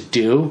know what to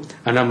do.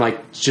 And I'm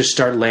like, just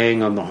start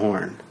laying on the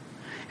horn.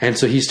 And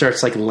so he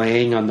starts like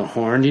laying on the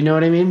horn. You know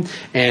what I mean?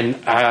 And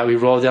we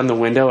rolled down the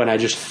window and I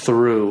just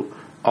threw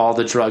all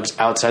the drugs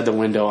outside the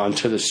window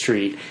onto the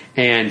street.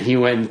 And he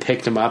went and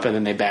picked them up and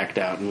then they backed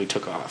out and we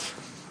took off.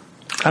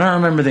 I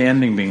don't remember the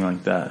ending being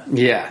like that.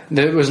 Yeah,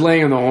 it was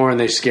laying on the horn.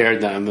 They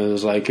scared them. It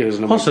was like it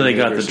was. Also, they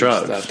got the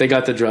drugs. Stuff. They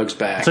got the drugs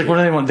back. It's like, what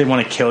do they want? They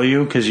want to kill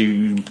you because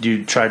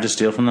you tried to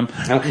steal from them.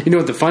 You know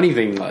what the funny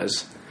thing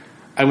was?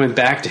 I went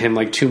back to him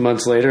like 2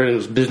 months later, and it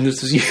was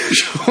business as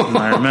usual.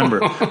 I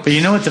remember. But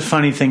you know what the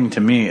funny thing to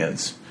me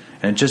is,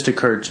 and it just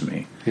occurred to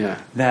me.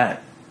 Yeah.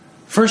 That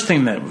first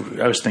thing that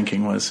I was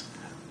thinking was,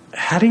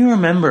 how do you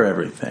remember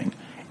everything?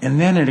 And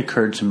then it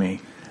occurred to me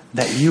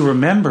that you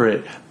remember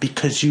it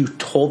because you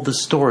told the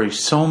story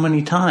so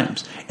many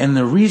times. And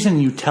the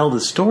reason you tell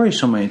the story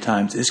so many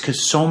times is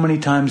because so many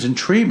times in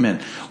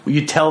treatment,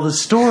 you tell the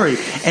story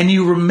and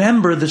you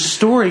remember the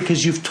story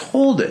because you've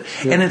told it.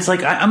 Yeah. And it's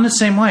like, I'm the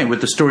same way with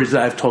the stories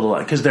that I've told a lot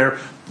because they're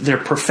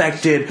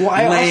perfected,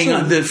 laying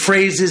on the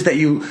phrases that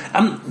you.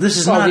 This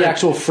is not the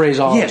actual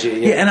phraseology.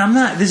 Yeah, and I'm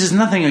not. This is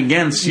nothing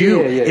against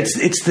you. Yeah.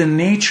 It's the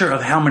nature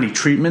of how many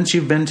treatments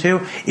you've been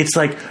to. It's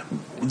like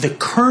the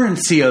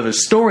currency of a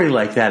story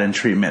like that in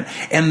treatment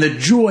and the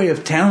joy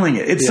of telling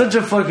it. It's such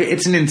a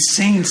it's an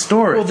insane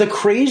story. Well, the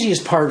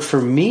craziest part for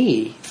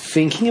me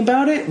thinking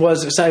about it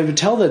was, so I would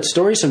tell that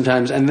story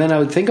sometimes and then I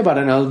would think about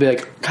it and I would be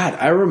like, God,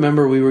 I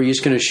remember we were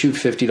just going to shoot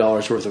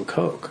 $50 worth of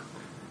Coke.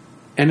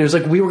 And it was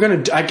like, we were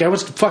going to, I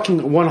was fucking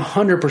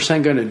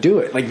 100% going to do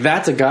it. Like,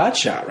 that's a God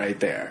shot right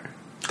there.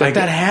 Like,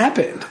 that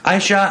happened.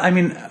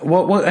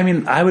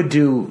 I would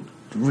do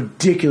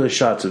ridiculous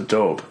shots of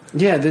dope.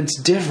 Yeah, that's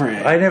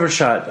different. I never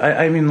shot.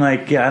 I don't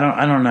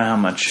know how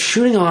much.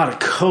 Shooting a lot of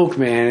Coke,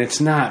 man,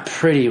 it's not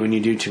pretty when you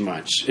do too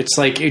much. It's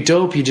like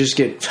dope, you just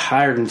get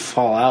tired and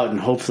fall out, and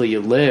hopefully you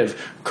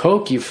live.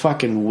 Coke, you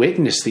fucking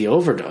witness the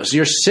overdose.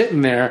 You're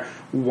sitting there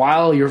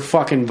while you're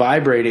fucking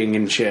vibrating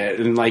and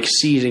shit, and like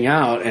seizing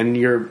out, and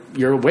you're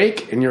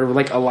awake and you're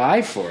like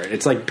alive for it.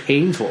 It's like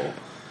painful.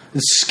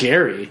 It's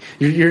scary.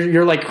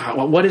 You're like,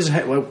 what is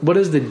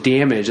the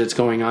damage that's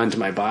going on to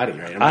my body?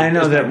 Right? I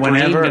know that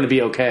whenever going to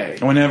be okay.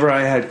 Whenever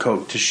I had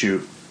Coke to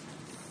shoot,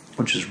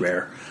 which is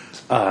rare,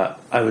 I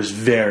was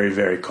very,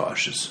 very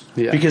cautious.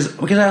 Yeah. Because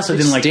I also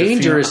didn't like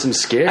dangerous and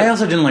scary. I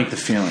also didn't like the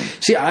feeling.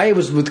 See, I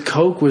was with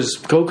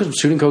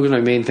shooting Coke was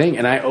my main thing,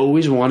 and I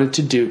always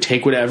wanted to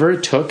take whatever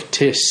it took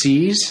to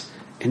seize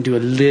and do a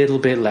little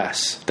bit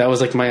less. That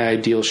was like my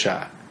ideal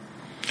shot.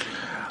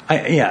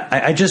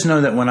 I just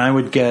know that when I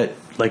would get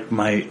I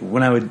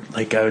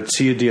would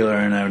see a dealer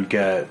and I would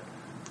get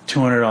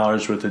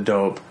 $200 worth of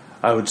dope,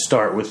 I would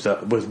start with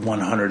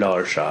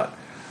 $100 shot.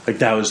 Like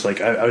that was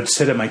like I would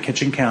sit at my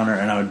kitchen counter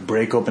and I would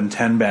break open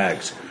 10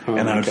 bags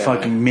and I would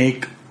fucking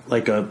make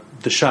like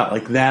the shot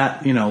like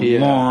that,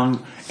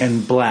 long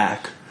and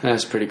black.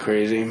 That's pretty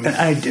crazy. And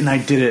I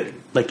did it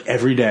like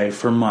every day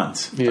for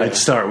months. Yeah. I'd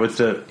start with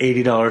the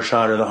 $80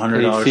 shot or the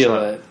 $100 shot. Feel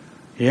it.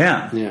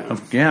 Yeah,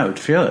 I would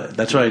feel it.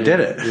 That's why I did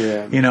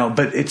it. Yeah,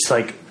 but it's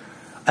like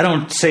I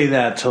don't say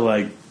that to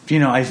like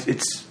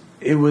it's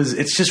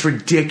just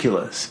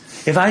ridiculous.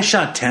 If I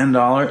shot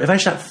 $10, if I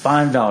shot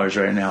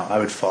 $5 right now, I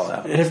would fall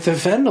out. And if the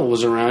fentanyl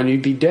was around,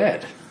 you'd be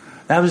dead.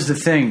 That was the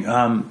thing.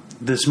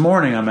 This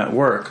morning I'm at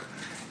work,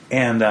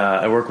 and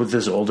I work with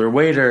this older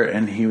waiter,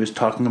 and he was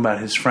talking about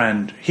his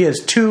friend. He has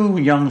 2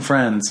 young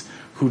friends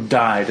who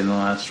died in the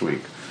last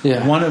week.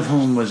 Yeah. One of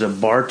whom was a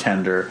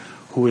bartender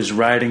who was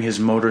riding his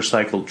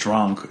motorcycle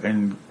drunk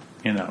and,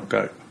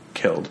 got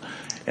killed.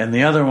 And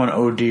the other one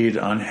OD'd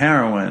on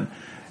heroin.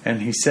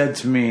 And he said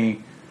to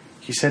me,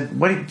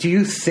 "What do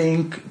you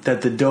think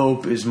that the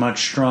dope is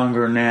much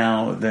stronger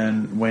now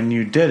than when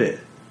you did it?"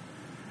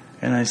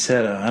 And I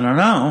said, "I don't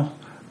know,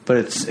 but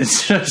it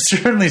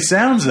certainly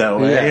sounds that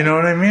way." Yeah. You know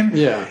what I mean?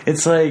 Yeah.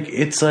 It's like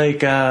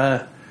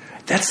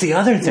that's the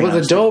other thing. Well,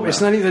 the dope.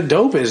 It's not even the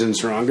dope isn't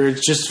stronger.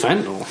 It's just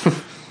fentanyl.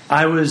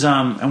 I was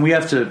and we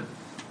have to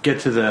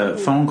get to the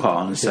phone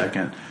call in a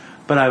second.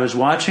 But I was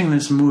watching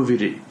this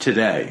movie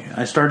today.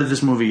 I started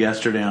this movie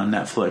yesterday on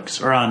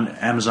Netflix or on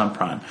Amazon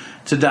Prime.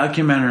 It's a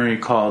documentary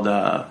called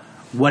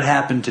What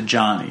Happened to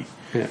Johnny.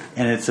 Yeah.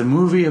 And it's a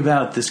movie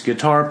about this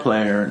guitar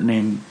player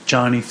named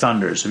Johnny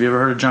Thunders. Have you ever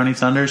heard of Johnny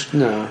Thunders?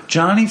 No.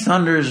 Johnny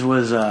Thunders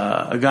was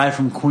a guy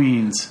from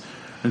Queens,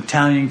 an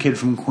Italian kid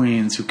from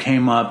Queens who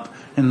came up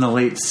in the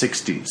late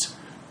 60s.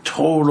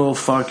 Total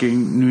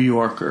fucking New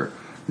Yorker.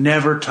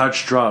 Never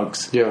touched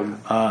drugs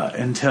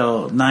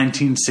until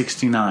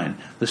 1969.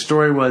 The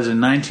story was in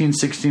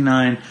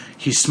 1969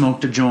 he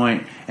smoked a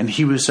joint and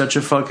he was such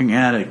a fucking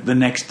addict. The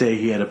next day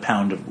he had a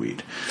pound of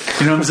weed.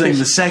 You know what I'm saying?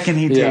 The second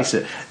he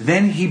tasted it.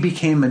 Then he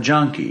became a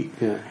junkie.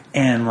 Yeah.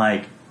 And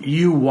like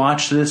you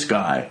watch this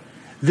guy.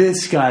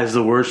 This guy's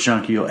the worst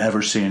junkie you'll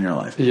ever see in your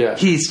life. Yeah.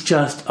 He's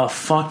just a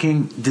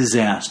fucking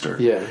disaster.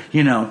 Yeah.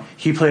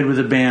 He played with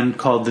a band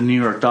called the New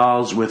York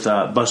Dolls with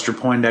Buster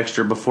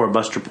Poindexter before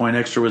Buster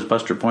Poindexter was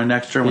Buster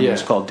Poindexter when he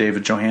was called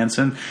David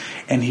Johansen.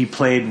 And he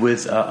played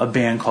with a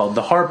band called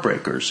the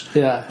Heartbreakers.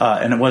 Yeah.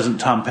 And it wasn't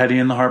Tom Petty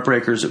and the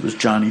Heartbreakers. It was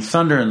Johnny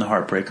Thunder and the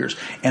Heartbreakers.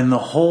 And the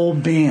whole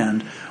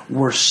band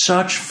were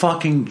such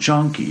fucking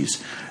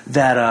junkies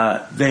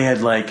that they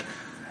had like...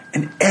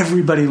 And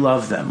everybody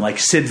loved them. Like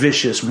Sid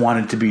Vicious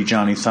wanted to be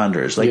Johnny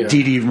Thunders. Like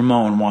Dee Dee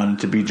Ramone wanted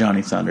to be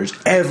Johnny Thunders.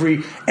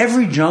 Every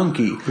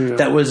junkie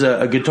that was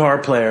a guitar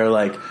player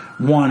like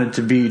wanted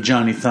to be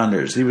Johnny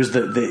Thunders. He was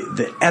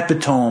the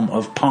epitome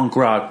of punk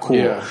rock cool.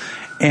 Yeah.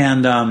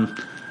 And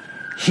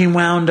he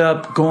wound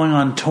up going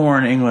on tour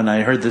in England.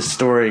 I heard this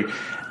story.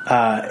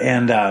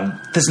 And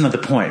this is not the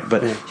point,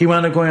 but he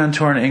wound up going on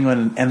tour in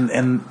England,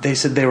 and they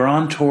said they were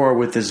on tour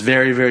with this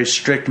very, very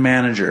strict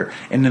manager,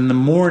 and in the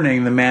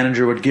morning the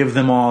manager would give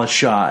them all a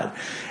shot,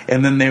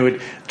 and then they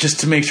would,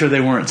 just to make sure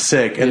they weren't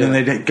sick, and then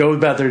they'd go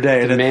about their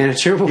day. The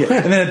manager would?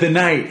 And then at the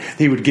night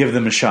he would give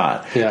them a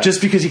shot, just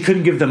because he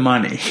couldn't give them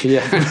money.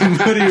 Yeah.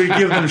 But he would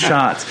give them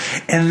shots.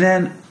 And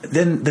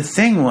then the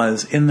thing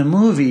was, in the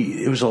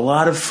movie, it was a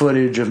lot of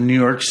footage of New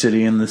York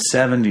City in the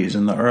 70s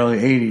and the early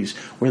 80s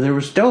where there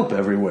was dope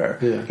everywhere.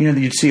 Yeah.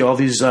 You'd see all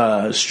these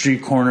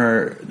street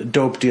corner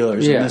dope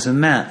dealers and this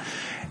and that.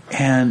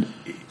 And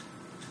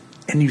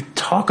you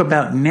talk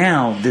about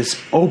now this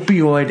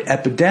opioid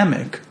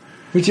epidemic.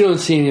 But you don't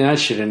see any of that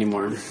shit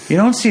anymore. You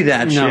don't see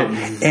that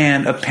shit.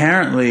 And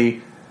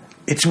apparently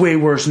it's way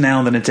worse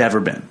now than it's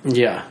ever been.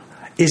 Yeah.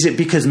 Is it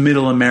because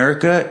Middle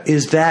America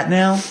is that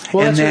now?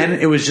 Well, and then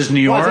it was just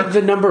New York? I think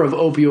the number of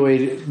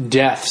opioid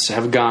deaths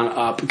have gone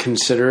up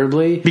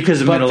considerably.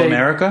 Because of Middle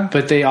America?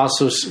 But they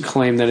also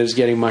claim that it's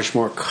getting much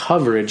more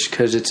coverage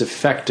because it's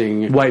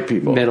affecting white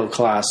people. Middle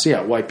class.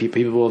 Yeah, white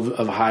people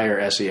of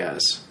higher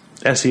SES.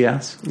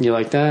 SES? You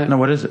like that? No,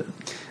 what is it?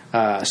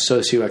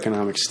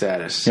 Socioeconomic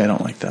status. Yeah, I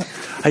don't like that.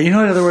 In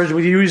other words,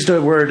 we used a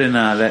word in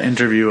that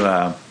interview...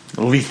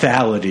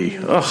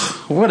 lethality.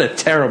 Ugh, what a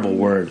terrible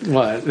word.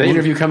 What? The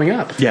interview coming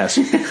up. Yes.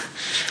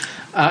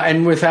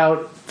 And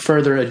without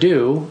further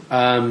ado,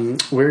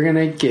 we're going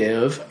to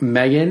give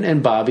Megan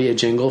and Bobby a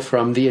jingle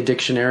from the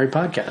Addictionary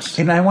podcast.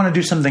 And I want to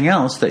do something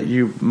else that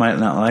you might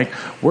not like.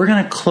 We're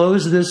going to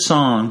close this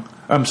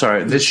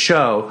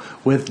show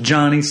with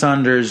Johnny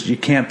Thunders' You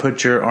Can't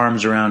Put Your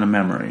Arms Around a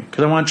Memory.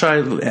 Because I want to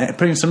try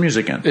putting some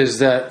music in. Is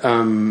that,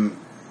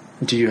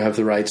 do you have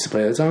the rights to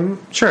play that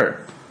song? Sure.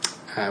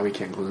 We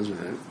can't close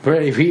with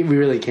it. We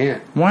really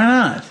can't. Why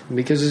not?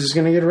 Because it's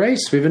going to get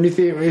erased. We have a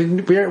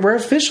new we're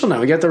official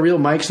now. We got the real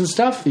mics and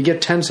stuff. You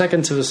get 10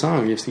 seconds of a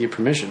song. You have to get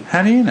permission.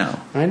 How do you know?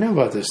 I know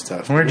about this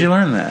stuff. Where'd you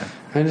learn that?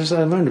 I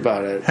learned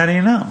about it. How do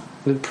you know?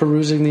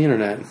 perusing the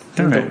internet,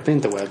 All right. the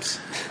interwebs.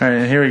 All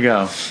right, here we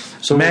go.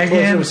 So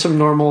Megan, with some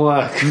normal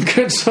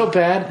good so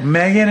bad.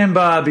 Megan and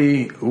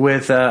Bobby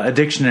with a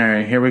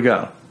dictionary. Here we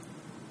go.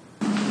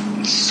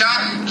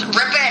 Start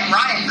ripping and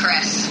running,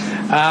 Chris.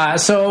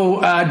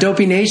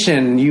 Dopey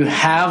Nation, you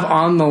have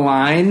on the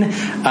line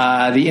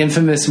the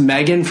infamous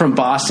Megan from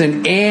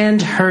Boston and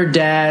her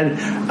dad,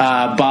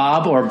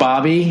 Bob or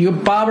Bobby. You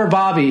Bob or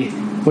Bobby?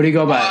 What do you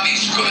go by?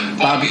 Bobby's good.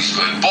 Bobby's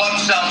good. Bob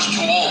sounds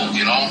too old,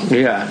 you know?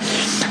 Yeah.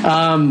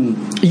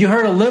 You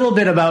heard a little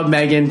bit about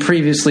Megan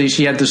previously.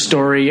 She had the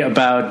story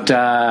about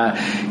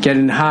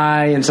getting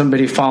high and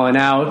somebody falling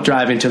out,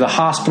 driving to the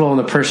hospital, and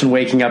the person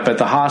waking up at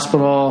the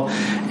hospital.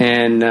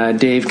 And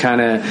Dave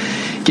kind of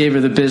gave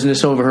her the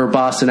business over her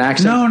Boston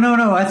accent.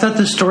 No. I thought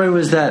the story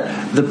was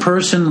that the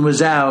person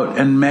was out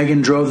and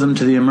Megan drove them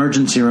to the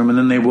emergency room, and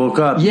then they woke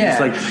up.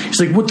 Yeah. He's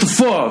like, what the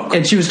fuck?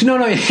 And she was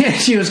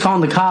she was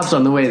calling the cops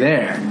on the way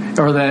there,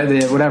 or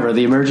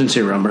the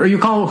emergency room. Or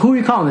who are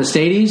you calling? The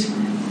Stadies?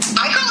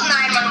 I called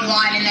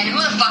 911, and then who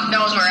the fuck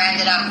knows where I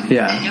ended up?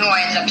 Yeah. And who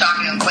I ended up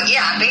talking to. But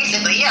yeah,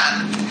 basically,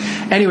 yeah.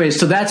 Anyways,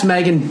 so that's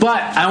Megan, but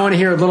I want to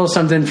hear a little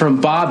something from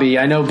Bobby.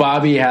 I know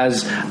Bobby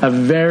has a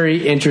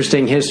very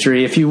interesting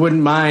history. If you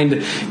wouldn't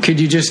mind, could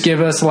you just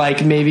give us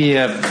maybe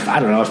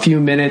a few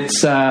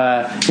minutes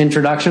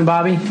introduction,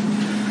 Bobby? Yeah,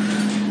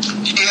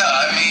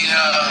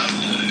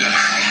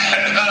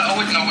 I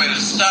wouldn't know where to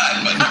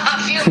start, but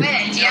A few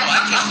minutes, yeah.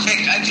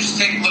 I just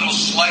take little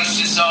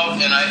slices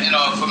out, and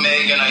for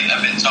Megan,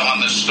 I've been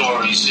telling the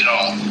stories,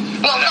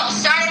 Well, no,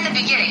 start at the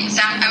beginning.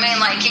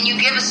 Can you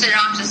give a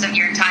synopsis of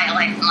your entire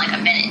life in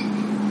a minute?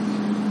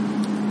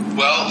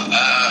 Well,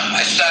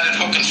 I started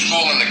hooking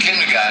school in the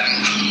kindergarten.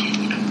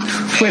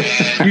 Wait,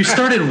 you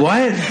started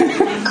what?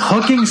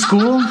 Hooking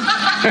school?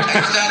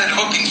 I started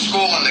hooking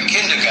school in the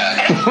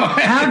kindergarten.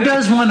 How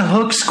does one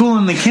hook school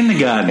in the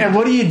kindergarten? And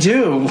what do you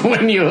do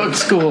when you hook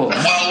school?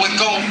 Well,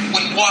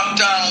 we'd walk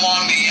down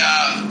along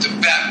the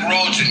back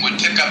roads and we'd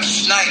pick up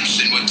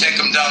snipes and we'd take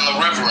them down the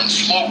river and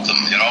smoke them,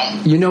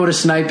 You know what a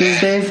snipe is,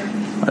 Dave?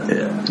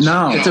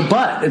 No. It's a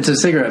butt. It's a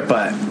cigarette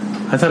butt.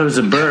 I thought it was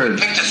a bird.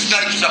 Pick the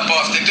snipes up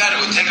off the gutter,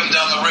 we'd take them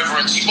down the river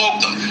and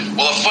smoke them.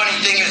 Well, the funny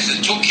thing is,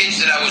 the two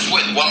kids that I was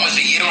with, one was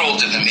a year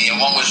older than me and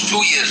one was 2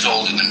 years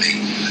older than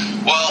me.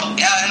 Well,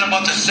 in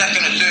about the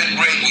second or third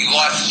grade, we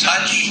lost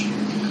touch.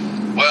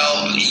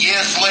 Well,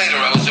 years later,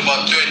 I was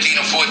about 13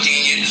 or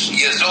 14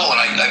 years old,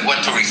 and I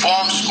went to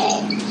reform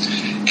school.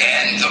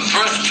 And the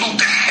first two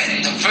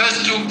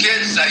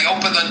kids, I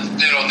opened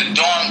the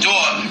dorm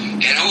door,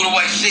 and who do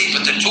I see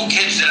but the two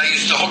kids that I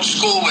used to hook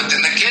school with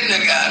in the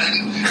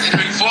kindergarten in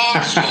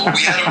reform school.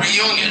 We had a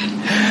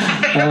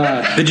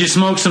reunion. Did you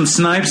smoke some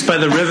snipes by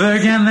the river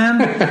again then?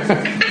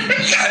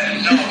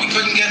 Yeah, no, we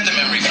couldn't get them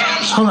in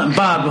reform school. Hold on,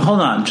 Bob, hold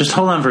on. Just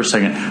hold on for a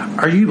second.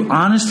 Are you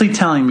honestly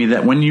telling me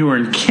that when you were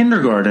in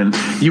kindergarten,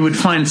 you would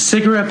find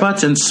cigarette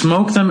butts and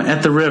smoke them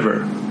at the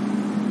river?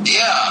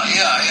 Yeah.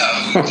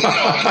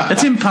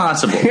 It's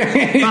impossible.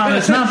 Bob,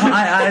 it's not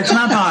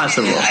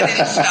possible. I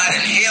didn't start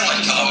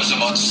inhaling until I was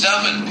about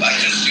 7. I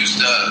just used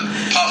to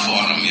puff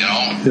on them,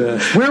 Yeah.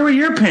 Where were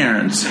your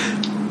parents? I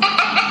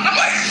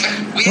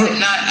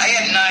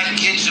had 9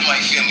 kids in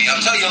my family. I'll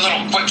tell you a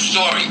little quick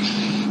story.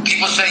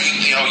 People say,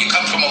 you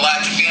come from a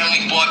large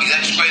family, Bobby,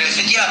 that's great. I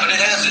said, yeah, but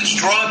it has its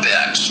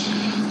drawbacks.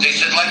 They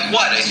said, like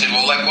what? I said,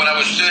 well, like when I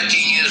was 13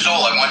 years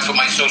old, I went for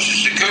my Social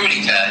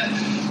Security card.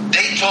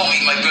 They told me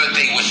my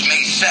birthday was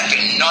May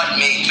 2nd, not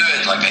May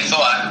 3rd, like I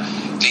thought.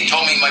 They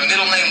told me my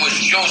middle name was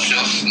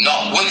Joseph,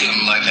 not William,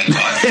 like I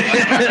thought.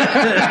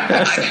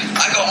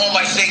 I go home,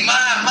 I say, Ma,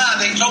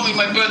 they told me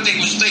my birthday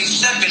was May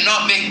 2nd,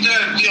 not May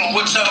 3rd.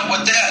 What's up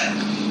with that?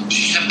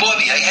 She said,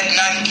 Bobby, I had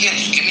 9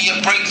 kids. Give me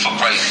a break, for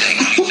Christ's sake.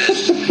 She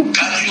says,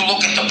 can't you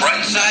look at the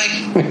bright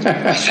side?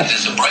 I said,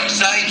 there's a bright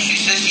side? She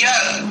says,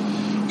 yeah.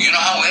 You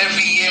know how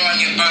every year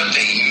on your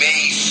birthday,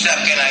 May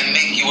 2nd, I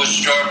make you a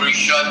strawberry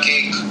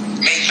shortcake?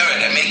 May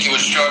 3rd, I make you a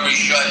strawberry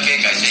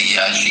shortcake? I say,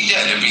 yeah, she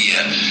did every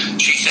year.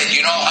 She said, you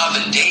know how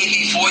the day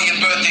before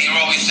your birthday, you're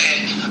always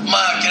saying,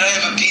 Ma, can I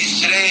have a piece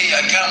today?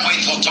 I can't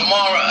wait till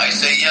tomorrow. I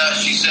say, yeah.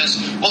 She says,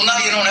 well,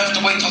 now you don't have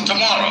to wait till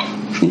tomorrow.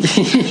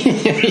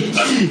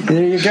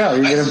 There you go.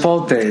 You get it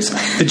both days.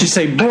 Did you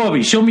say,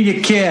 Bobby, show me your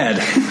kid?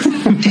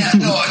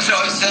 Yeah, no, so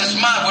it says,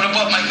 Ma, what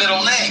about my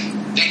middle name?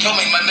 They told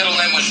me my middle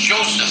name was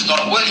Joseph,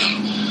 not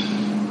William.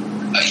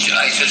 I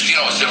says,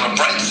 is there a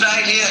bright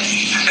side here?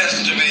 She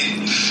says to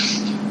me,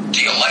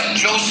 do you like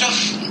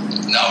Joseph?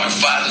 Now, her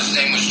father's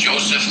name was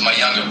Joseph. My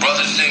younger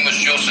brother's name was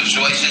Joseph.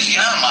 So I says,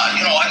 yeah, Ma,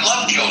 I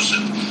love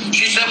Joseph.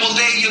 She said, well,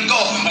 there you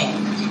go.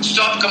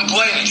 Stop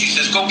complaining. She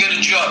says, go get a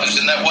job.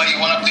 Isn't that why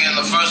you went up there in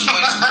the first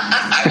place?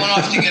 I went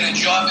off to get a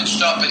job at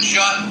Stop and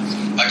Shop.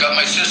 I got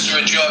my sister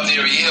a job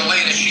there. A year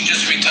later, she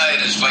just retired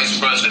as vice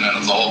president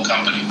of the whole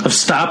company. Of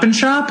Stop and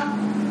Shop?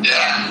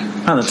 Yeah.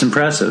 Oh, that's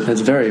impressive.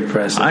 That's very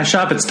impressive. I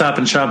shop at Stop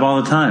and Shop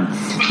all the time.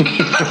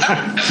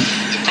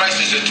 The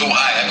prices are too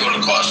high. I go to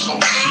Costco.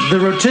 The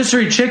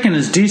rotisserie chicken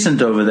is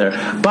decent over there.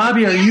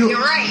 Bobby, are you... You're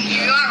right.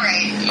 You are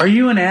right. Are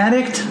you an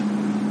addict?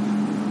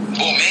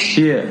 Who, me?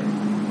 Yeah.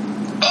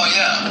 Oh,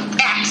 yeah.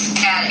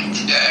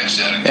 Ex-addict. Yeah,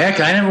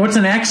 ex-addict. What's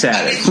an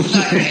ex-addict?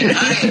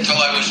 Until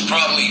I was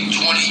probably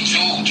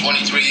 22,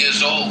 23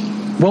 years old.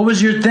 What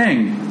was your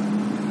thing?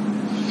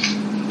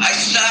 I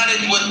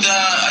started with,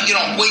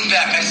 way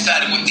back, I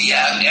started with the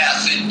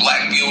acid,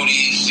 Black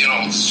Beauties,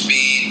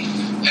 speed.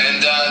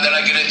 And then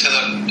I get into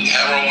the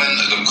heroin,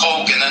 the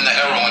coke, and then the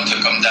heroin to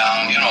come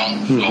down,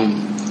 So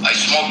I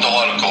smoked a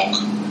lot of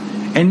coke.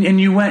 And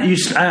you went.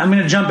 I'm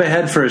going to jump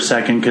ahead for a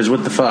second because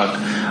what the fuck?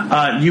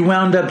 You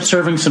wound up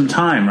serving some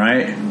time,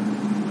 right?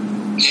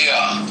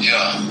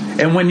 Yeah.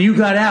 And when you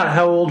got out,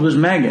 how old was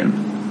Megan?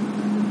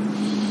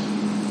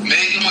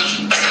 Megan was,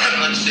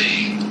 let's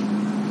see,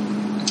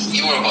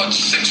 you were about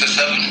 6 or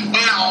 7.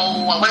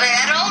 No, was I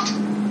that old?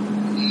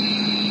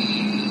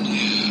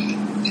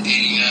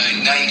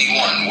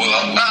 91.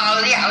 Well,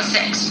 I was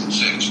 6.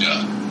 6,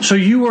 yeah. So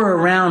you were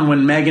around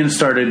when Megan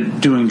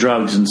started doing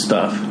drugs and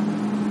stuff.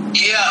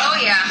 Yeah. Oh,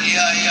 yeah.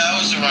 Yeah, I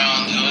was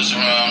around.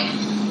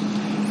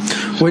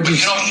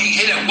 She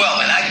hit it well,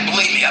 and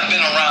believe me, I've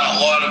been around a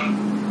lot of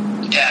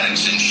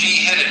addicts, and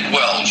she hit it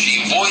well.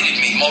 She avoided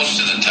me most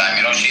of the time.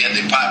 She had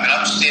the apartment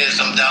upstairs,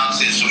 I'm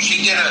downstairs, so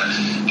she did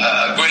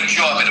a great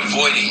job at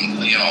avoiding,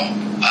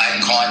 eye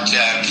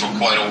contact for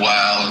quite a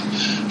while.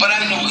 But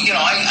I knew,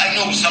 I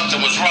knew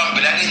something was wrong,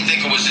 but I didn't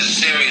think it was as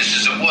serious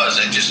as it was.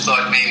 I just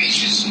thought maybe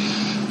she's,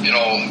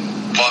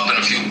 popping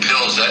a few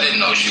pills. I didn't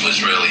know she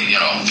was really,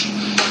 in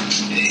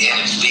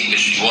as deep as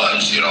she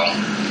was,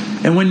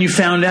 And when you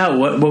found out,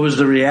 what was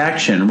the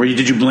reaction?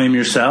 Did you blame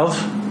yourself?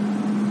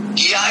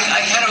 Yeah, I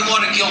had a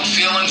lot of guilt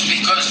feelings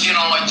because,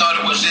 I thought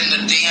it was in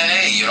the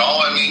DNA,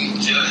 I mean,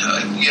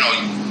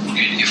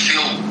 you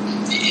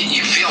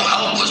feel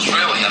helpless,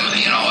 really.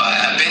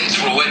 I've been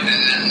through it,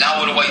 and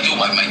now what do I do?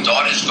 My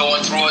daughter's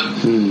going through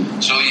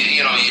it. So, you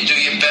do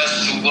your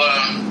best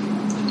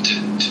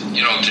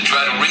to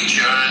try to reach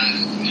her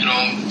and,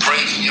 pray,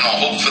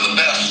 hope for the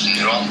best,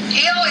 He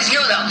always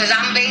knew, though, because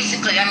I'm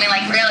basically,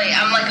 really,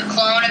 I'm like a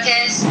clone of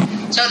his.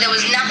 So there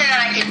was nothing that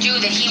I could do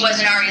that he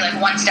wasn't already,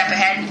 one step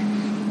ahead.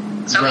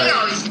 So right. He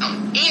always knew.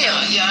 He knew.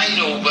 Yeah, I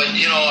knew, but,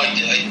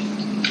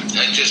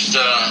 I just,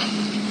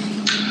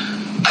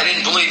 I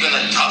didn't believe in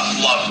the tough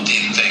love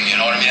thing, you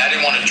know what I mean? I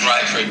didn't want to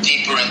drive her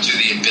deeper into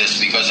the abyss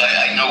because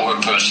I know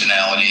her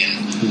personality, and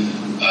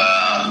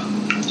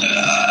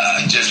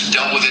I just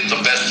dealt with it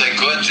the best I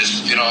could,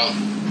 just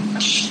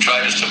try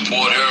to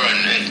support her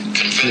and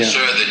convince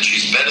her that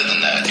she's better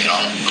than that,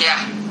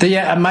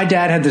 Yeah, my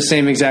dad had the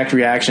same exact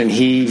reaction.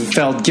 He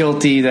felt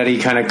guilty that he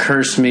kind of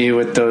cursed me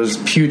with those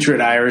putrid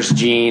Irish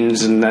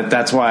genes, and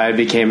that's why I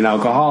became an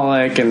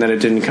alcoholic, and that it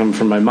didn't come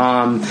from my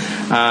mom.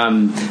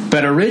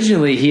 But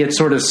originally, he had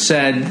sort of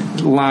said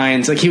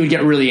lines, like he would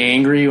get really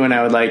angry when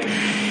I would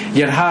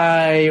get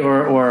high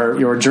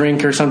or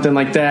drink or something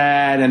like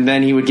that, and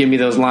then he would give me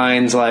those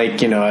lines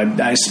like,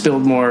 I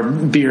spilled more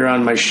beer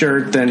on my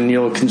shirt than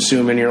you'll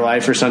consume in your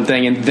life or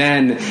something. And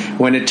then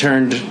when it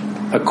turned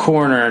a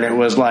corner and it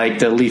was like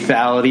the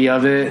lethality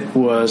of it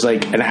was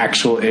like an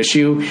actual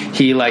issue,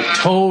 he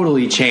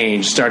totally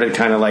changed, started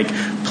kind of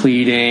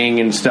pleading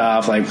and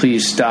stuff,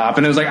 please stop.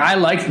 And it was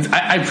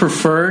I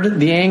preferred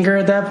the anger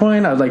at that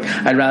point. I was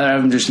I'd rather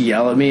have him just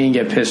yell at me and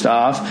get pissed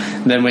off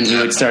than when he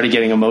would start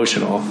getting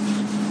emotional.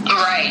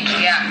 Right,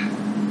 yeah.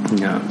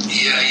 Yeah,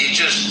 you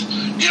just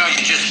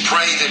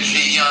pray that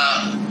she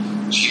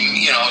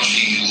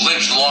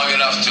lives long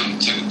enough to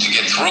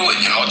get through it,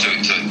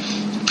 to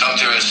come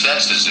to her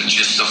senses and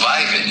just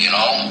survive it,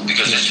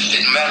 because it's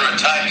a matter of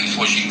time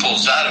before she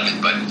pulls out of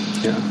it. But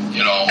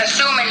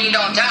assuming you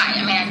don't die,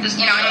 you know what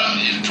I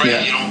mean? You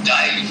pray you don't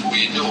die before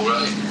you do,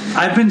 right?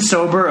 I've been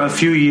sober a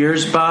few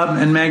years, Bob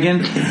and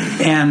Megan,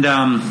 and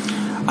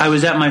I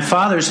was at my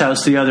father's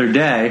house the other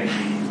day,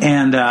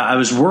 and I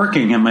was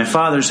working at my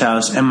father's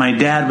house, and my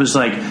dad was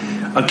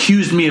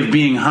accused me of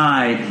being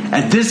high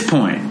at this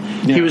point.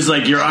 Yeah. He was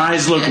your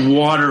eyes look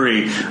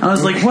watery. I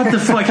was what the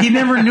fuck? He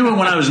never knew it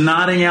when I was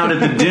nodding out at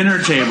the dinner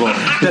table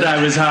that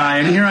I was high,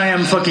 and here I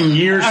am fucking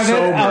years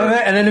sober.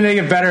 And then to make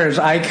it better, is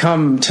I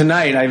come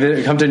tonight,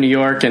 I come to New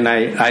York, and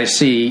I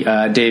see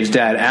Dave's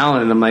dad,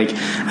 Alan, and I'm like,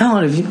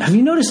 Alan, have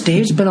you noticed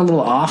Dave's been a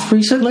little off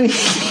recently?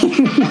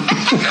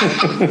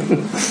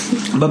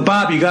 But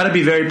Bob, you got to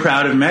be very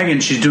proud of Megan.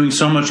 She's doing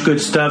so much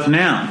good stuff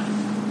now.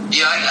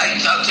 Yeah,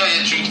 I'll tell you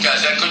the truth,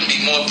 guys. I couldn't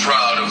be more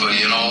proud of her.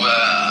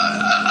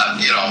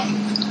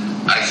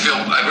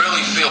 I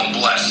really feel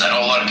blessed. I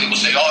know a lot of people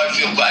say,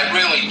 I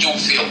really do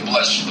feel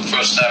blessed for the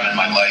first time in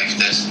my life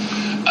that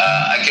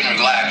I can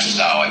relax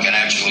now. I can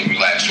actually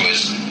relax. When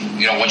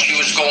she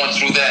was going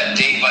through that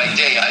day by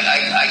day,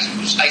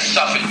 I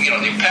suffered.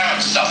 The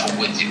parents suffer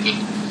with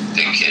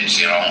their kids.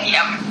 Yeah.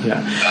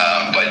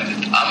 But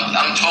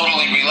I'm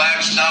totally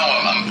relaxed now.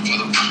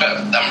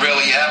 I'm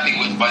really happy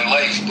with my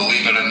life.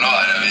 Believe it or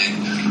not. I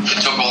mean,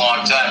 it took a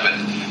long time, but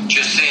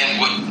just seeing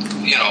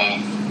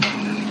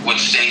what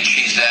stage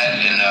she's at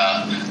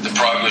and the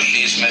progress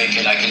she's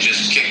making, I can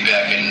just kick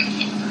back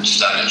and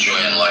start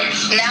enjoying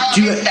life. Now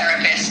I'm a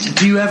therapist.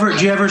 Do you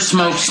ever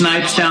smoke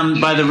snipes down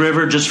by the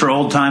river just for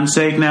old time's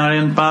sake now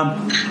and then,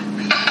 Bob?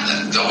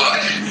 The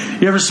what?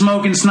 You ever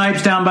smoking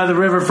snipes down by the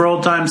river for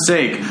old time's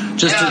sake?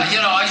 Just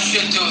I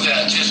should do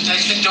that. I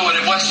should do it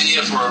once a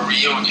year for a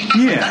reunion.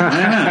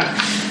 Yeah.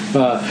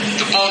 Both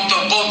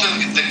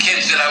of the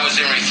kids that I was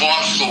in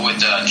reform school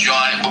with,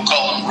 John, we'll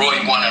call them Roy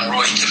 1 and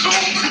Roy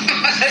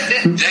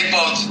 2. they're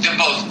both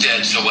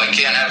dead, so I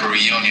can't have a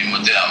reunion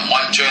with them.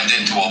 One turned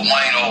into a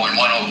wino and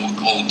one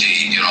OD,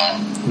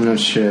 No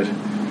shit.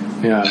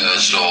 Yeah.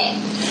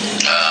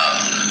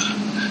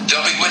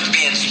 They'll be with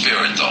me in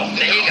spirit, though.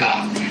 There you go.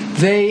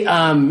 They,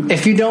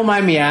 if you don't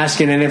mind me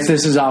asking, and if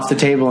this is off the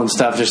table and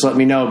stuff, just let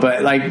me know. But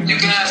you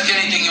can ask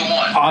anything you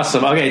want.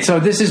 Awesome. Okay, so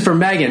this is for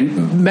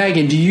Megan.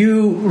 Megan, do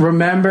you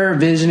remember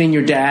visiting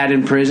your dad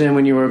in prison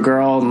when you were a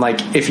girl? And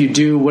if you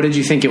do, what did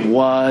you think it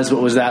was?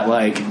 What was that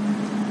like?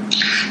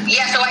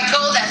 Yeah, so I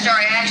told that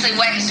story. I actually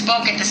went and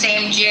spoke at the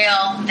same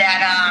jail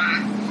that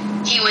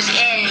he was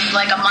in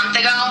a month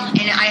ago,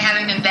 and I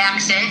haven't been back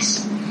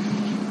since.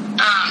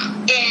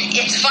 And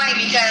it's funny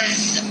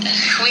because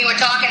we were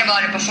talking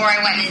about it before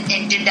I went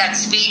and did that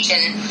speech,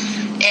 and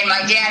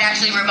my dad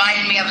actually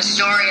reminded me of a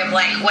story of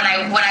when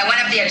I went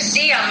up there to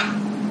see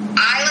him.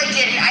 I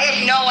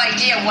had no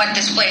idea what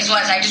this place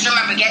was. I just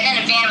remember getting in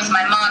a van with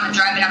my mom and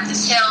driving up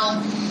this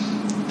hill,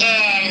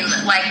 and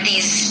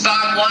these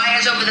barbed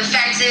wires over the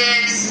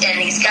fences, and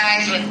these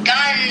guys with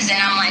guns,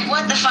 and I'm like,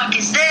 what the fuck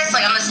is this?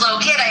 I'm this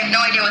little kid, I have no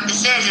idea what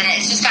this is, and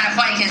it's just kind of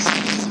funny because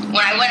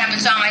when I went up and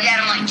saw my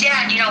dad, I'm like,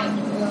 Dad,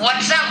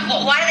 what's up?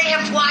 Why do they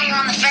have wire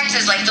on the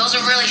fences? Those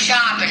are really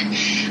sharp. And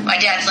my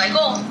dad's like,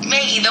 oh,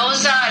 Maggie,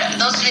 those are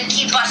to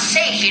keep us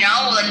safe,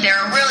 there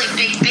are really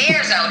big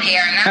bears out here,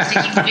 and that's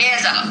to keep the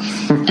bears out.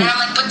 And I'm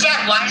like, but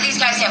Dad, why do these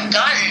guys have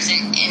guns?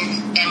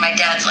 And my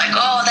dad's like,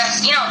 oh, that's,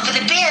 for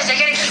the bears, they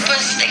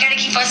gotta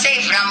keep us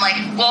safe. And I'm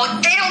like, well,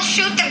 they don't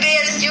shoot the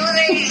bears, do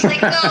they? He's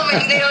like, no,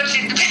 Maggie, they don't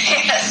shoot the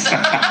bears.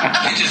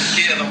 You just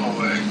scare them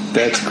away.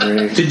 That's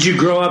great. Did you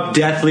grow up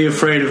deathly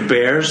afraid of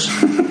bears?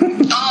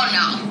 Oh,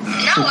 no.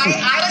 No,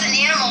 I was an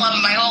animal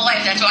lover my whole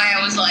life. That's why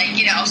I was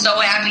so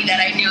happy that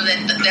I knew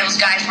that those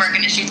guys weren't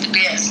going to shoot the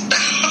bears.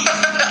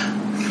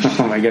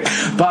 Oh my god,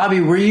 Bobby,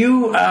 were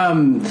you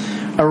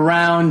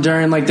around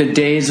during the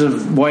days of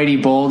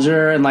Whitey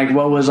Bulger, and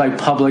what was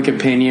public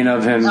opinion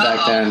of him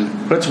back then?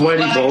 What's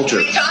Whitey Bulger?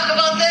 Can we talk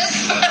about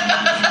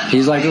this?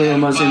 He's the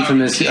most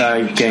infamous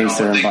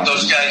gangster in Boston.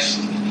 Those guys.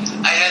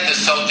 I had the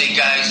Southie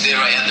guys there.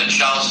 I had the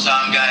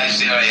Charlestown guys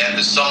there. I had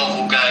the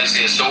Somerville guys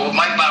there. So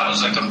my bar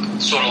was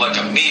sort of like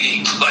a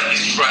meeting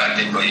place,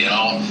 practically,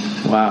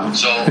 Wow.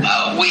 So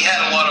we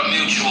had a lot of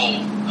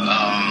mutual,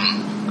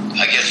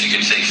 I guess you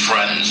could say,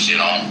 friends,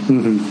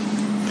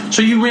 Mm-hmm.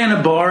 So you ran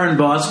a bar in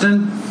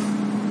Boston?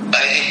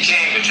 In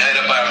Cambridge. I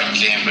had a bar in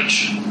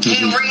Cambridge. He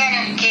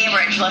ran in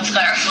Cambridge, let's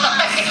clarify.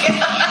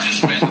 I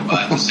just ran the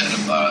bar. Just had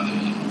a bar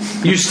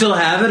there. You still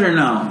have it or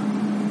no?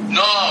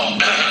 No.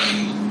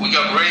 We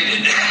got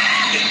raided.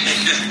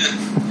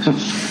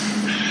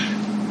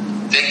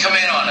 They come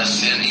in on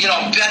us, and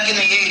back in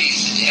the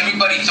 80s,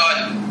 everybody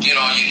thought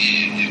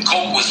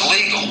coke was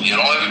legal.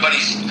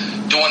 Everybody's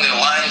doing their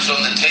lines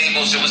on the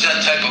tables. It was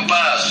that type of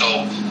bar.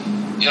 So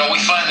we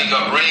finally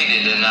got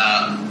raided, and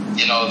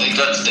they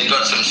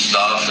got some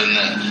stuff, and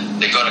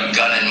they got a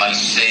gun in my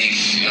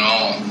safe. And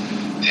I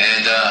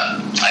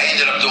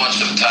ended up doing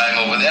some time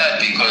over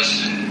that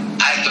because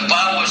the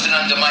bar wasn't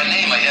under my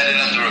name. I had it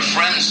under a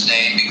friend's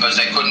name because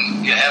I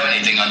couldn't have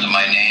anything under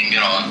my name.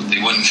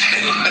 They wouldn't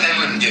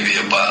give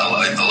you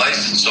a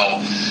license. So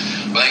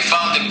when they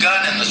found the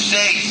gun in the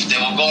safe, they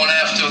were going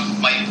after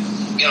my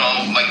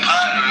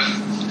partner,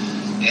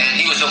 and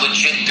he was a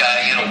legit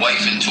guy. He had a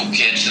wife and 2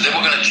 kids, so they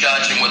were going to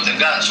charge him with the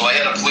gun. So I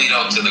had to plead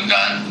out to the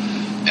gun,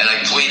 and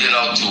I pleaded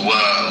out to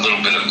a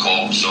little bit of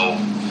coke. So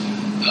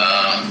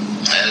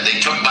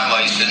they took my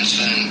license,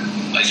 and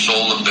I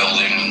sold the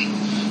building.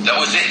 That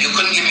was it. You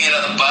couldn't give me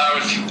another bar.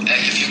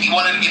 If you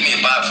wanted to give me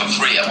a bar for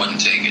free, I wouldn't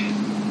take it.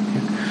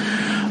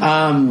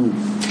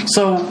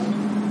 So,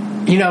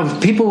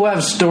 people who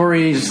have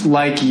stories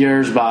like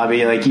yours,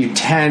 Bobby, they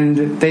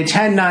tend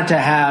not to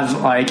have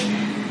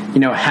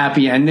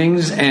happy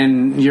endings.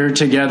 And you're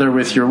together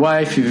with your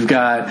wife. You've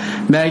got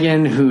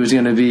Megan, who's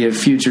going to be a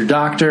future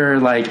doctor.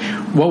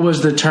 What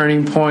was the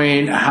turning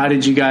point? How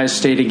did you guys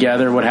stay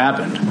together? What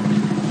happened?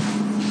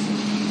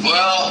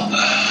 Well,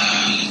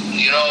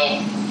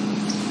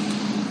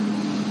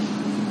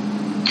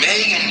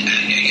 Megan,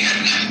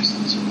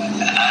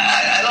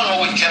 I don't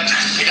know what kept.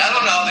 I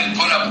don't know how they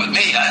put up with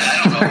me. I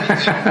don't know.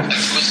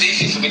 It was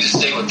easy for me to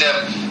stay with them.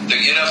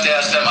 You'd have to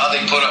ask them how they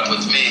put up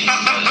with me.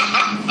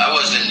 I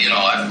wasn't,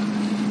 I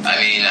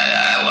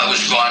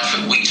was gone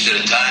for weeks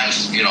at a time.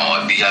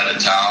 I'd be out of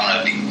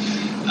town. I'd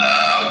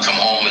come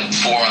home at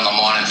 4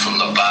 a.m. from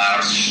the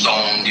bar,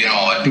 stoned.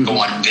 I'd go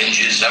on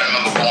binges. I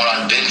remember going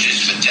on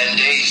binges for 10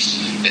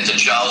 days at the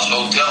Charles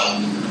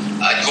Hotel.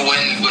 I'd go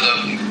in with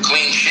a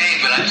clean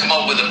shave, and I'd come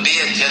out with a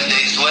beer 10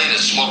 days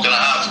later, smoking a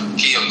half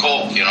key of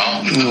coke.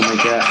 Oh my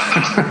god!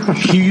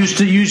 You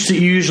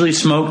usually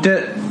smoked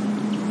it?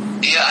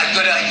 Yeah,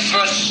 I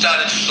first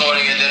started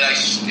snorting it, then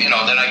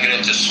then I got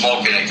into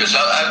smoking it because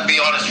I'll be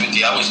honest with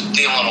you, I was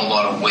dealing a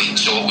lot of weight,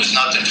 so it was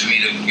nothing for me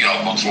to,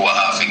 go through a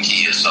half a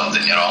key or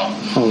something,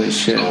 Holy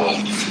shit. So,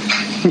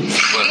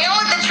 you know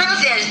what the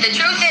truth is? The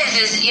truth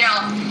is,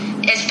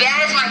 as bad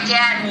as my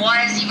dad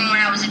was, even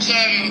when I was a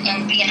kid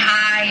and being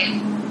high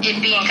and it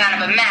being kind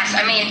of a mess,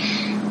 I mean,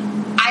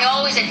 I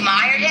always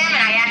admired him,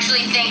 and I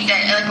actually think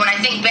that, like, when I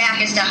think back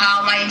as to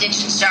how my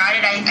addiction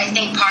started, I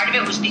think part of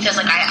it was because,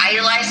 like, I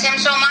idolized him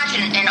so much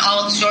and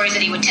all the stories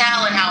that he would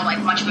tell and how, like,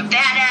 much of a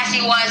badass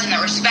he was and the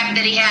respect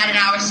that he had in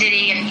our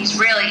city, and he's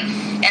really,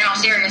 in all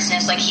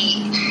seriousness, like,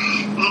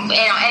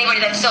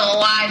 anybody that's still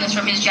alive that's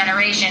from his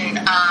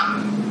generation,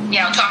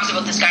 talks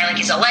about this guy like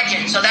he's a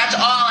legend. So that's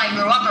all I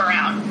grew up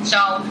around. So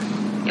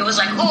it was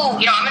like, ooh,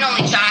 I'm an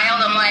only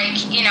child. I'm like,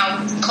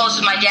 close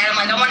with my dad. I'm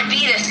like, I want to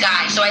be this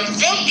guy. So I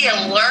think the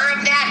allure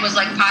of that was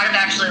like part of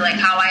actually like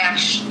how I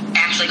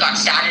actually got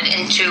started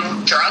into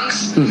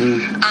drugs.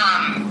 Mm-hmm.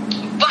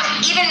 But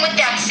even with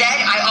that said,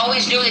 I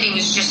always knew that he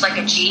was just like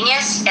a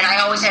genius, and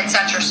I always had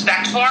such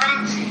respect for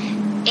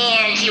him.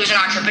 And he was an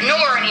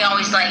entrepreneur, and he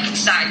always like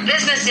started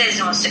businesses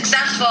and was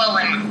successful.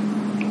 And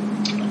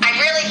I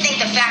really think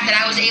the fact that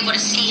I was able to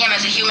see him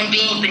as a human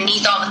being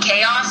beneath all the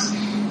chaos,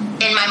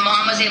 and my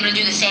mom was able to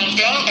do the same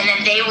thing, and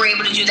then they were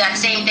able to do that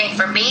same thing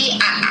for me.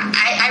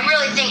 I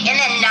really think, and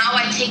then now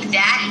I take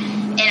that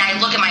and I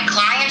look at my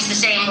clients the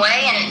same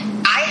way,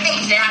 and I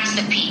think that's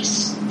the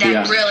piece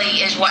that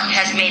really is what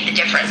has made the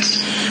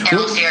difference, in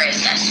all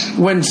seriousness.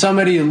 When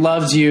somebody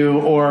loves you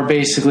or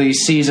basically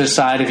sees a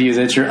side of you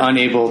that you're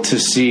unable to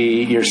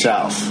see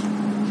yourself.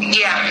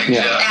 Yeah.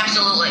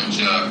 Absolutely.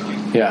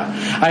 Yeah,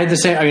 I had the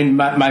same. I mean,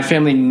 my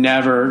family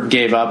never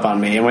gave up on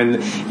me, and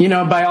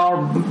when by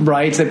all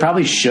rights, they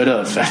probably should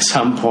have at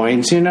some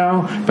points,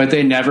 but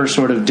they never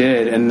sort of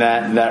did, and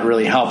that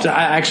really helped.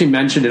 I actually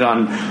mentioned it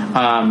on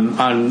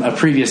a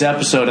previous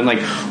episode, and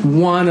like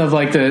one of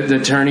like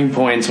the turning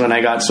points when I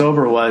got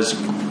sober was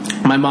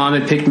my mom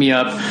had picked me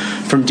up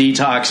from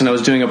detox, and I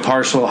was doing a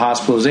partial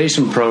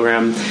hospitalization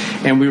program,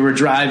 and we were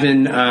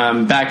driving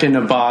back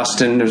into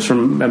Boston. It was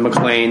from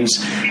McLean's,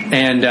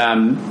 and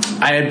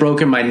I had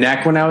broken my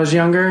neck when I was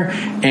younger,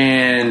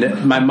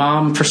 and my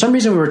mom, for some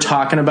reason, we were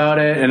talking about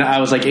it, and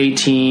I was like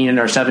 18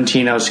 or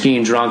 17. I was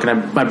skiing drunk,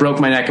 and I broke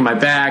my neck and my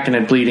back, and I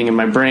had bleeding in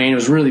my brain. It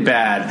was really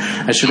bad.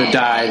 I should have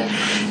died.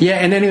 Yeah,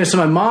 and anyway, so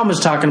my mom was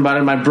talking about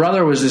it. My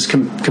brother was this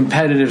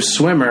competitive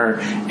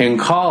swimmer in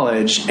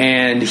college,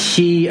 and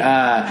he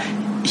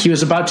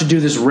was about to do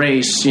this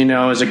race, it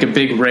was like a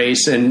big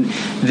race, and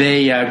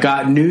they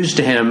got news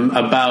to him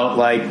about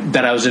like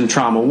that I was in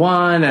Trauma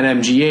 1 at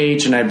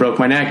MGH and I broke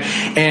my neck,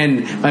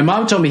 and my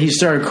mom told me he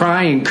started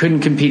crying and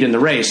couldn't compete in the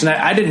race, and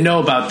I didn't know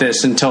about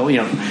this until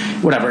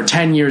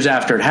 10 years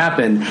after it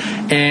happened,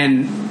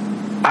 and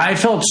I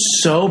felt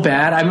so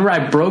bad. I remember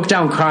I broke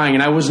down crying,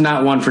 and I was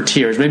not one for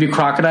tears. Maybe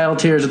crocodile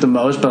tears at the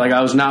most, but like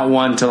I was not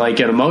one to like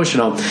get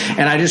emotional.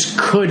 And I just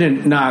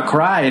couldn't not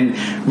cry. And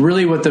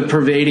really what the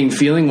pervading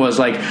feeling was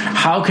like,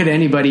 how could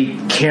anybody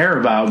care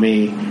about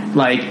me?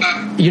 Like,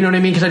 you know what I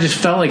mean? Because I just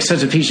felt like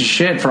such a piece of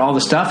shit for all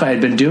the stuff I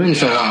had been doing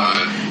so long.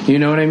 You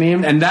know what I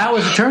mean? And that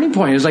was a turning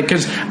point. It was like,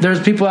 because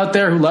there's people out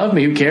there who love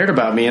me, who cared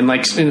about me. And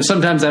like,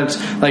 sometimes that's,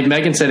 like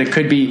Megan said, it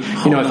could be,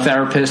 a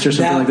therapist or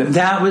something like that.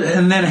 That was,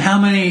 and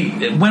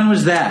then when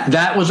was that?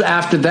 That was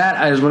after that.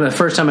 I was the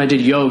first time I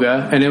did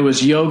yoga, and it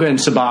was yoga and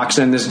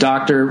Suboxone. This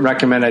doctor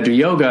recommended I do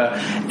yoga,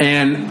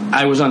 and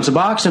I was on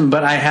Suboxone,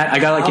 but I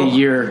got like a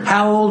year.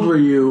 How old were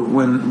you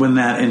when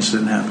that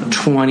incident happened?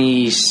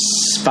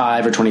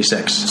 25 or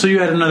 26. So you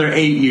had another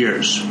 8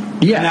 years.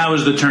 Yeah. And that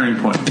was the turning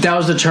point. That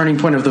was the turning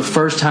point of the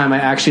first time I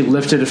actually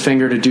lifted a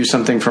finger to do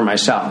something for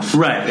myself.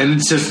 Right. And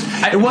it's just...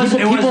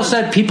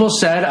 People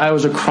said I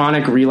was a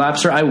chronic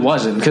relapser. I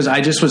wasn't, because I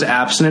just was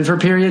abstinent for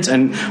periods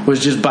and was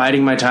just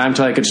biding my time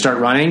till I could start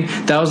running.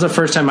 That was the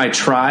first time I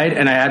tried,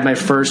 and I had my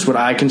first, what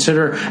I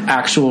consider,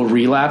 actual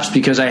relapse,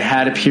 because I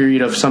had a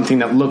period of something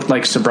that looked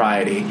like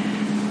sobriety.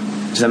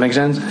 Does that make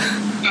sense?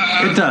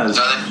 It does.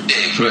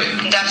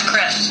 That's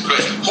Chris.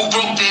 Who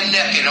broke their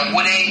neck and at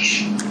what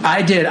age?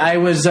 I did. I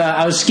was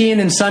skiing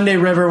in Sunday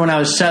River when I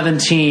was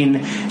 17,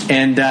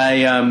 and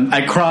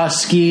I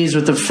crossed skis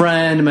with a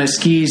friend. My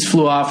skis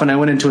flew off, and I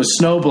went into a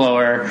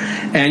snowblower.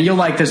 And you'll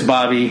like this,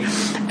 Bobby.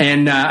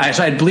 And I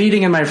had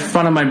bleeding in my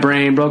front of my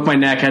brain, broke my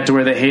neck, had to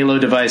wear the Halo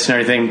device and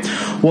everything.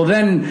 Well,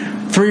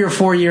 then 3 or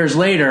 4 years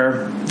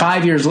later,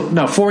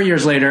 4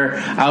 years later,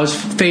 I was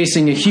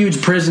facing a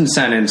huge prison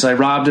sentence. I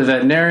robbed a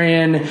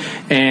veterinarian,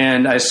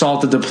 and I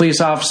assaulted the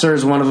police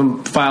officers. One of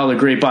them filed a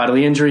great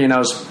bodily injury, and I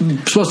was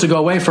supposed to go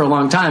away for a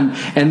long time.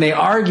 And they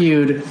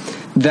argued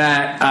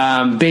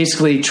that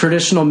basically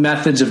traditional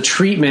methods of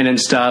treatment and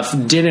stuff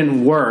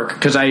didn't work,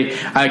 because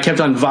I kept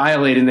on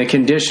violating the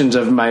conditions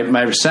of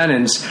my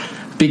sentence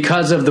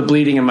because of the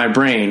bleeding in my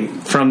brain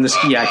from the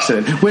ski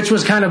accident, which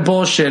was kind of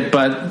bullshit,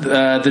 but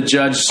the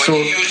judge... But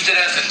you used it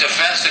as a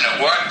defense and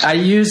it worked? I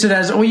use it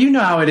as, well, you know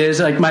how it is.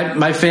 Like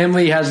my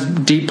family has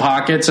deep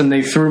pockets and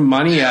they threw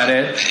money at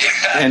it.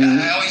 And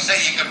I always say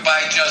you can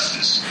buy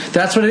justice.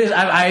 That's what it is.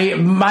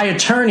 My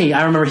attorney,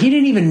 I remember, he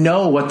didn't even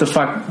know what the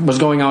fuck was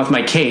going on with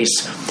my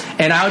case.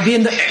 And I would be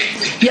in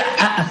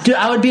the,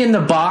 I would be in the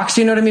box,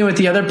 you know what I mean, with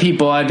the other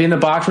people. I'd be in the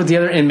box with the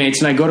other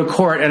inmates, and I'd go to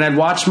court, and I'd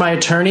watch my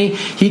attorney.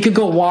 He could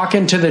go walk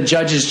into the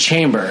judge's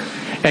chamber.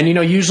 And, you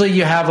know, usually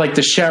you have, like,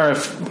 the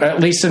sheriff, at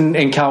least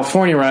in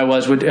California where I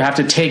was, would have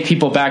to take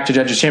people back to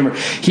judge's chamber.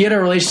 He had a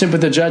relationship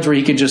with the judge where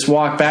he could just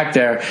walk back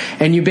there,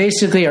 and you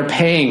basically are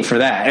paying for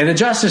that. And the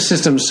justice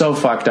system's so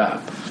fucked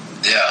up.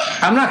 Yeah.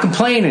 I'm not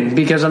complaining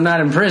because I'm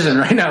not in prison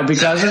right now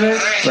because of it.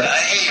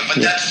 I hear you,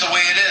 but that's the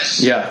way it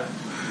is. Yeah.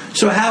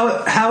 So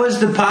how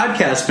has the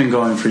podcast been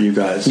going for you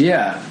guys?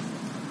 Yeah.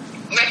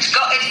 It's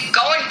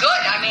going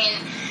good. I mean,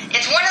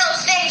 it's one of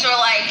those things where,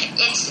 like,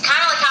 it's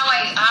kind of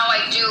like how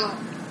I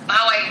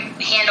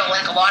handle,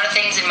 like, a lot of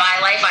things in my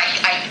life.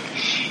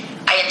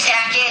 I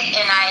attack it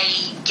and I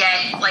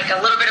get, like, a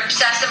little bit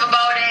obsessive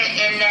about it,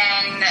 and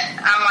then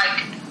I'm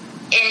like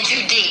in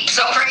too deep.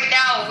 So right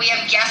now we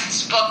have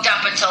guests booked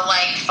up until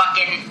like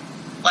fucking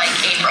like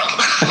April.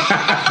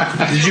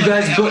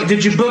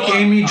 Did you book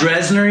Amy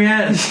Dresner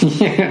yet?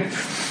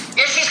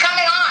 Yeah, she's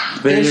coming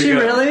on. There Is she you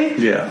go. really?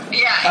 Yeah.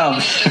 Yeah,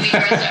 Amy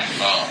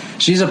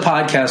Dresner. She's a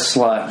podcast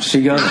slut.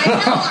 She goes. I know.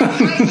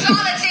 I saw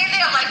that same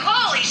thing. I'm like,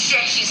 holy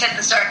shit, she's hit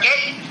the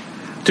circuit.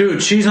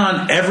 Dude, she's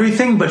on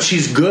everything, but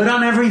she's good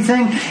on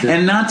everything,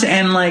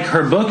 and like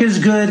her book is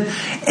good.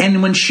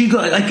 And when she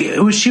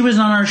she was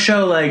on our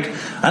show like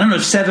I don't know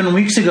 7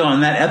 weeks ago,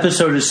 and that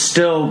episode is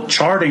still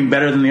charting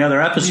better than the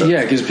other episodes.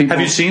 Yeah, because people have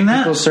you seen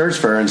that? People search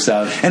for her and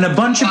stuff. And a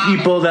bunch of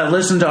people that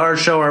listen to our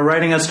show are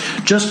writing us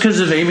just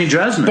because of Amy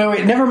Dresner. But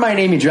wait, never mind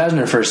Amy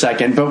Dresner for a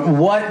second. But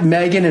what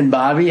Megan and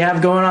Bobby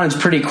have going on is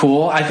pretty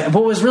cool.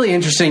 What was really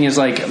interesting is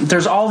like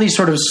there's all these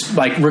sort of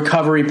like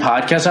recovery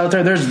podcasts out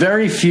there. There's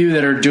very few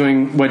that are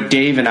doing what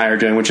Dave and I are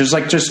doing, which is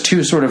like just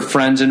two sort of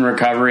friends in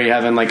recovery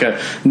having like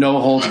a no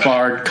holds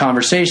barred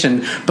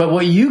conversation. But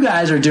what you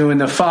guys are doing,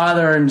 the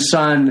father and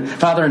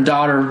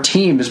daughter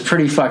team, is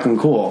pretty fucking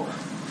cool.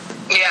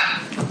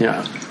 Yeah.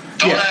 Yeah.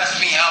 Don't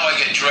ask me how I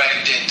get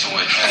dragged into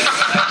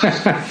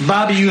it.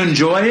 Bobby, you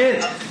enjoy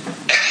it?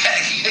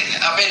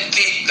 I'm in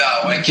deep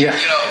now. I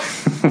can't, you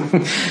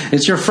know.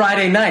 It's your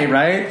Friday night,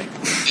 right?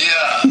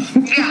 Yeah.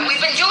 Yeah,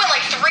 we've been doing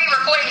like 3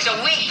 recordings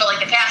a week for like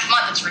the past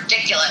month. It's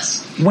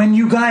ridiculous. When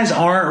you guys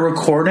aren't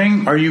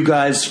recording, are you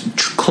guys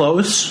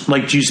close?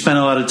 Like, do you spend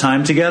a lot of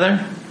time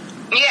together?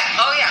 Yeah.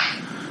 Oh yeah.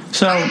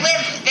 So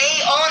They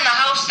own the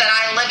house that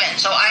I live in,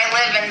 so I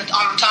live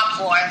on the top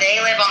floor. They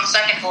live on the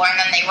second floor, and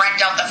then they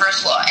rent out the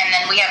first floor. And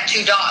then we have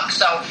 2 dogs,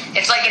 so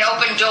it's like an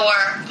open door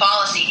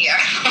policy here.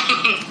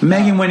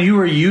 Megan, when you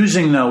were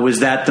using though,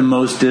 was that the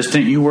most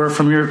distant you were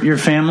from your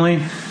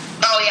family?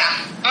 Oh yeah.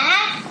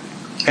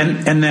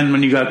 Mhm. And then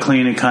when you got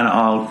clean, it kind of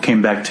all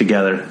came back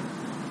together.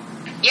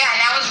 Yeah, and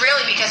that was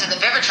really because of the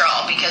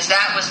Vivitrol, because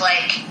that was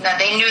like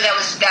they knew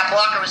that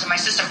blocker was in my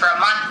system for a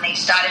month, and they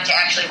started to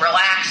actually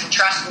relax and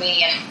trust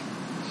me, and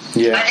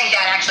Yeah. I think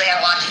that actually had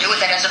a lot to do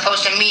with it, as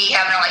opposed to me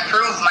having to like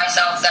prove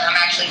myself that I'm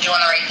actually doing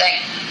the right thing.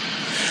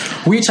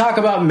 We talk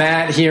about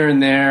Matt here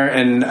and there,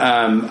 and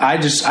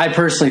I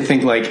personally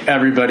think like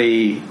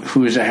everybody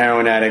who is a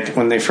heroin addict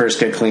when they first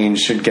get clean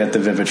should get the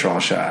Vivitrol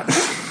shot.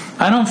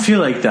 I don't feel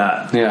like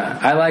that. Yeah,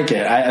 I like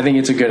it. I think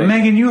it's a good.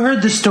 Megan, you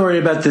heard the story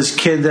about this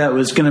kid that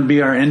was going to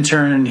be our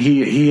intern, and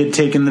he had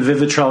taken the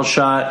Vivitrol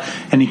shot,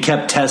 and he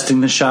kept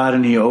testing the shot,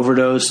 and he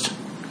overdosed.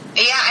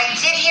 Yeah, I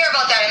did hear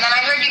about that, and then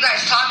I heard you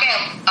guys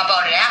talking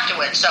about it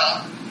afterwards. So,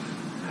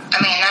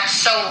 I mean, that's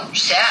so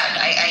sad.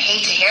 I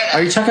hate to hear that.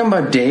 Are you talking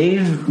about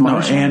Dave? No,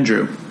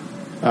 Andrew.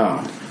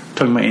 Oh,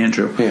 Talking about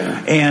Andrew.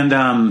 Yeah. And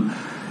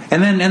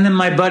then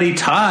my buddy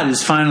Todd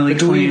is finally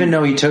do clean. we even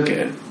know he took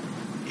it?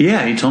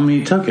 Yeah, he told me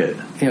he took it.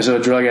 Yeah, so a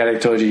drug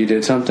addict told you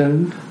did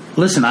something?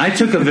 Listen, I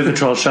took a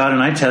Vivitrol shot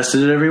and I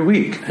tested it every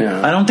week.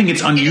 Yeah. I don't think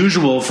it's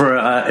unusual for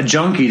a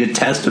junkie to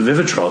test a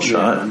Vivitrol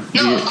shot.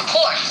 No, of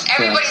course,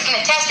 everybody's going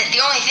to test it.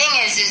 The only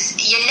thing is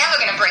you're never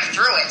going to break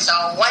through it. So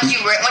once you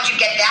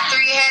get that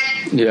through your head,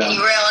 and you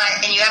realize,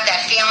 and you have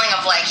that feeling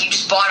of like you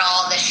just bought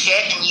all this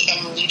shit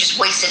and you just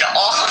wasted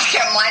all of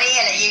your money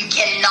and you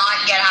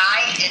cannot get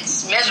high,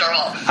 it's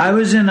miserable. I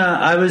was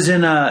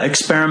in a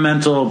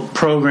experimental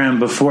program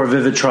before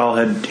Vivitrol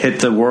had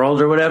hit the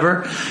world or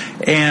whatever,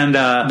 and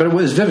But it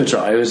was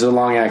Vivitrol. It was the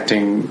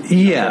long-acting.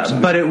 yeah,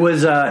 but it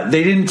was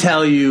they didn't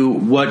tell you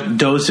what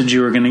dosage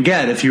you were going to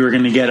get. If you were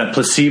going to get a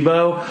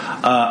placebo,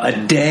 a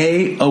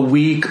day, a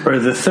week, or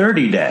the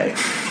 30-day.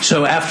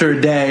 So after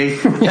a day,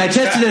 I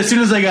tested it as soon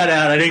as I got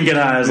out. I didn't get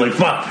high. I was like,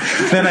 fuck.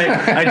 Then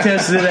I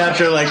tested it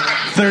after like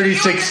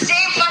 36. You were the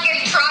same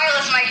fucking trial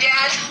as my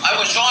dad. I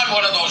was on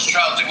one of those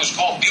trials. It was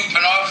called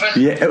buprenorphine.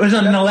 Yeah, it was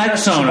on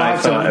naloxone. I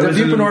thought The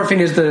buprenorphine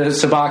is the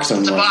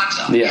Suboxone.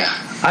 Suboxone,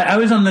 yeah. I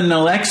was on the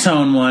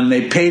naloxone one.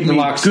 They paid me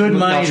good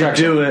money to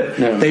do it.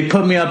 Yeah. They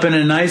put me up in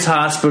a nice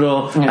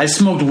hospital. Yeah. I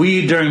smoked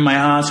weed during my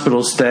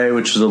hospital stay,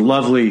 which was a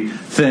lovely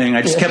thing.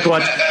 I just kept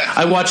watching.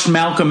 I watched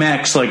Malcolm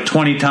X like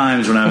 20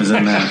 times when I was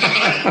in there.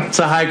 It's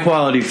a high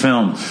quality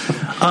film.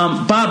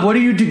 Bob, what do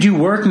you do? Do you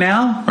work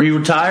now? Are you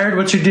retired?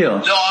 What's your deal?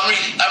 No, I'm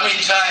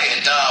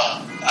retired now.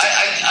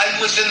 I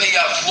was in the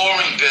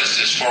flooring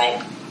business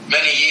for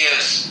many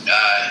years.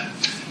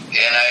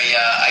 And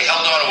I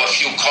held on to a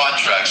few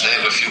contracts. I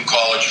have a few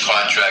college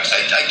contracts.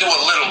 I do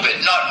a little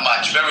bit, not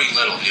much, very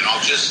little,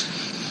 just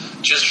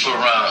for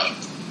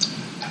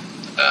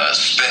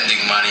spending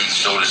money,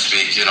 so to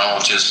speak,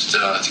 just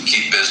to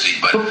keep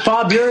busy. But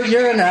Bob,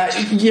 you're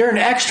an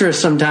extra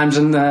sometimes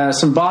in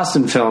some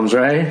Boston films,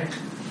 right?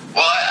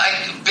 Well,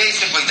 I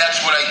basically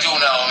that's what I do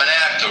now. I'm an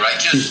actor.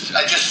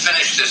 I just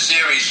finished a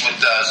series with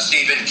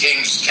Stephen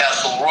King's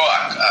Castle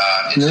Rock.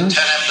 It's a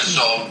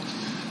 10-episode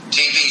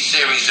TV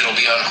series. It'll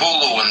be on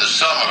Hulu in the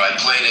summer. I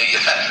played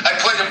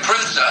a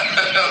prisoner.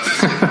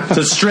 It's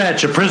a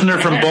stretch. A prisoner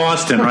from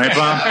Boston, right,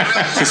 Bob?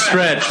 It's a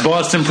stretch.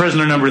 Boston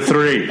prisoner number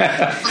 3. We did 10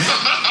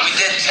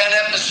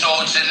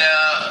 episodes, and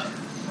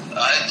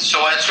so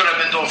that's what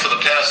I've been doing for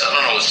the past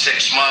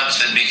 6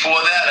 months. And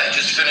before that, I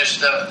just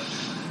finished a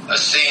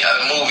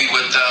movie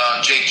with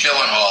Jake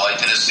Gyllenhaal. I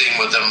did a scene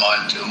with him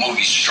on the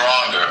movie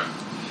Stronger.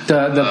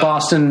 The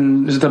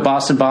Boston is the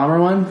Boston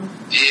Bomber one.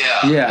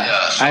 Yeah.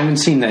 I haven't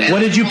seen that.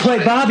 What did you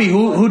play, Bobby?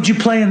 Who'd you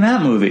play in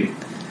that movie?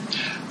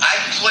 I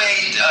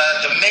played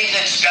the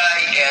maintenance guy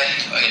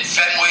at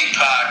Fenway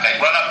Park. I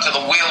run up to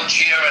the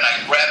wheelchair and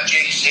I grab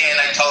Jake's hand.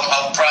 I tell him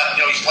how proud,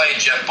 he's playing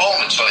Jeff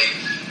Bowman. So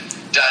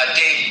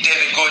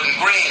David Gordon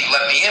Green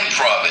let me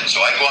improv it.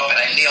 So I go up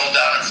and I kneel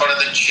down in front of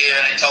the chair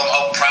and I tell him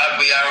how proud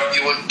we are of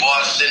you in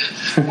Boston.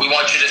 We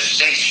want you to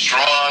stay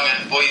strong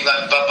and blah,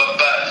 blah,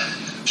 blah.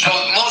 So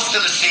most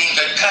of the scenes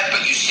are cut,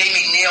 but you see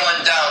me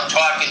kneeling down,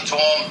 talking to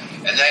him,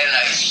 and then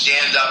I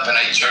stand up and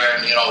I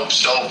turn,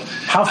 So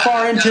how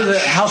far into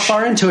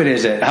it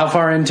is it? How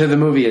far into the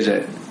movie is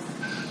it?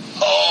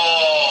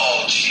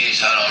 Oh,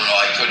 jeez, I don't know.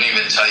 I couldn't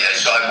even tell you.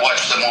 So I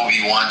watched the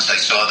movie once. I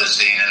saw the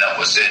scene, and that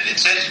was it.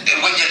 It's it.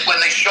 When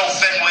they show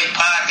Fenway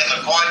Park and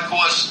the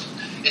concourse,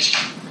 it's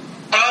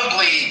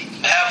probably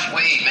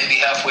maybe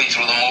halfway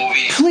through the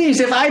movie. Please,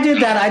 if I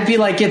did that, I'd be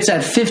like, it's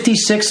at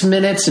 56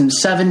 minutes and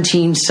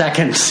 17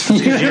 seconds.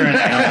 You're an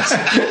ass.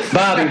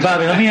 Bobby,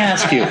 let me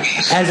ask you.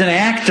 As an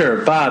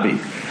actor, Bobby,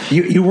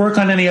 you work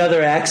on any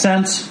other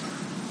accents?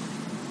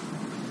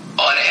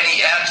 On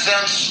any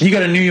accents? You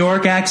got a New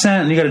York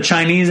accent and you got a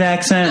Chinese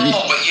accent?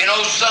 No, but you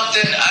know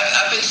something?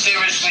 I've been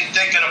seriously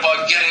thinking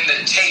about getting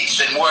the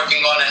tapes and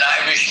working on an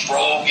Irish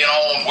brogue,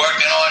 and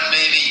working on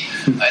maybe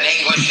an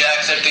English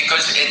accent,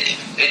 because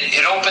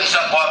it opens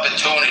up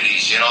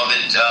opportunities,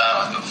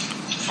 that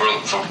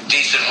for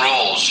decent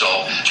roles. So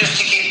just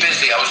to keep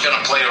busy, I was going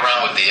to play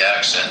around with the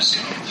accents.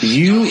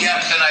 The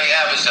accent I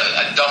have is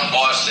a dumb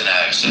Boston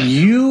accent.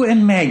 You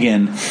and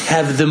Megan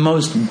have the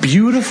most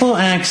beautiful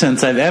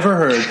accents I've ever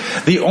heard.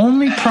 The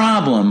only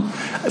problem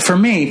for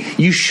me,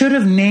 you should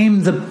have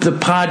named the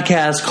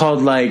podcast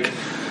called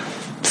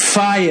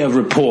Fire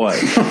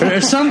Report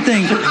or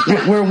something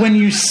where when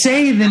you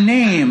say the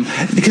name,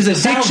 because a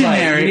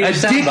dictionary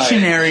is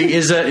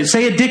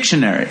say a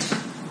dictionary.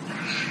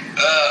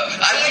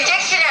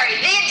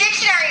 The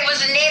dictionary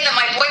was a name that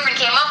my boyfriend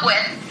came up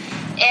with,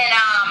 and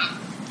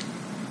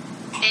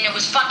it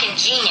was fucking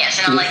genius.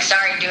 And I'm like,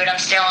 sorry, dude, I'm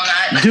still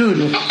not.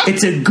 Dude,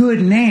 it's a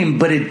good name,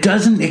 but it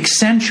doesn't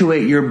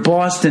accentuate your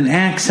Boston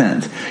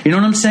accent. You know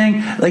what I'm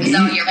saying?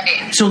 You're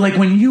right. So,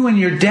 when you and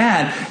your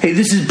dad, hey,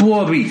 this is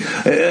Bobby.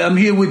 I'm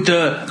here with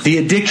the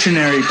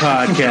Dictionary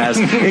podcast.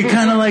 It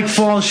kind of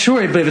falls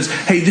short. But if it's,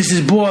 hey, this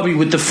is Bobby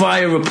with the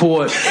Fire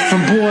Report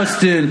from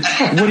Boston.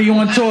 What do you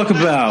want to talk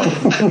about?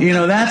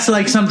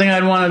 That's something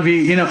I'd want to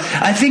be.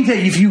 I think that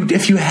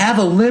if you have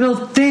a little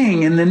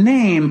thing in the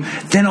name,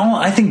 then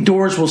I think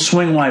doors will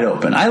swing wide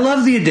open. I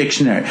love the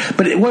dictionary,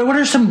 but what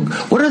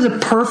are the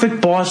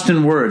perfect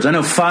Boston words? I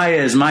know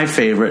fire is my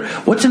favorite.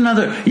 What's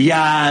another?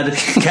 Yard,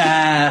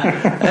 car.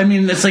 I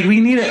mean, it's we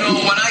need it. I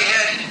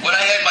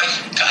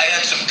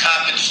had some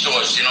carpet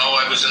stores.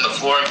 I was in the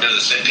flooring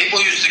business, and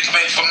people used to come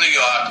in from New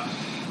York,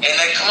 and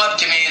they come up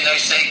to me and they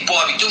say,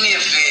 "Bobby, do me a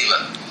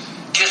favor.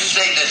 Just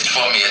say this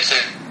for me." It's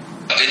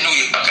the New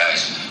York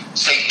guys.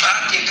 Say,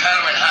 park your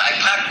car I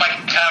parked my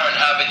car in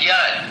Harvard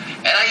Yard,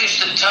 and I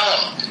used to tell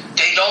them,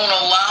 they don't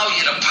allow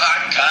you to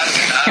park cars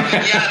in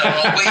Harvard Yard. I don't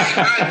know where you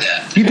heard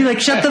that. You'd be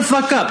like, shut the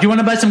fuck up. You want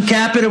to buy some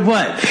carpet or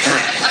what?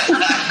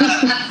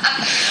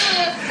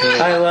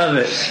 I love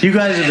it. You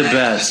guys are the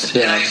best.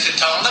 And I used to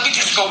tell them, let me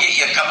just go get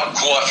you a cup of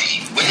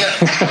coffee, will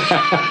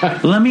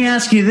you? Let me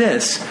ask you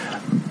this,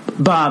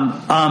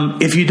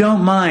 Bob. If you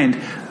don't mind,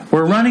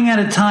 we're running out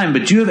of time,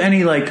 but do you have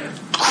any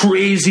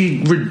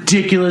crazy,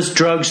 ridiculous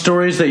drug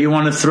stories that you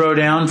want to throw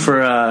down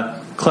for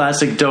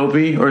classic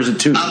Dopey, or is it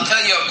too? I'll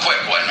tell you a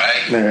quick one,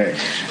 right? All right.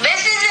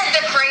 This isn't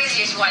the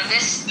craziest one.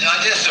 This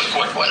is a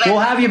quick one. We'll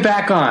have you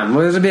back on.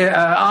 Well, this will be an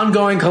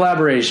ongoing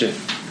collaboration.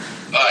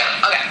 All right.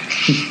 Okay.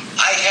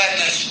 I had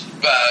this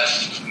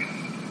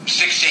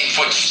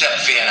 16-foot step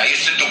fan. I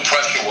used to do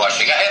pressure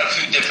washing. I had a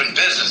few different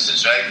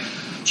businesses, right?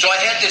 So I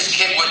had this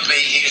kid with me.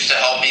 He used to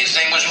help me. His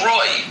name was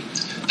Roy.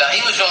 Now,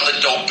 he was on the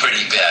dope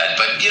pretty bad,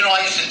 but,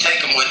 I used to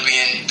take him with me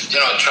and,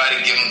 try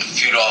to give him a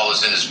few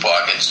dollars in his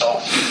pocket. So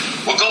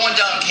we're going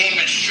down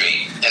Cambridge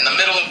Street in the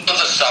middle of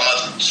the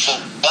summer,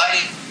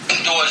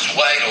 sliding doors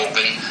wide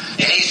open,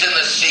 and he's in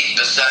the seat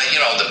beside,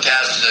 the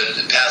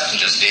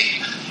passenger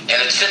seat,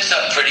 and it sits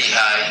up pretty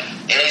high,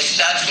 and he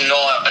starts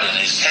nodding, and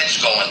his head's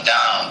going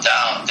down,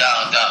 down,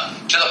 down, down,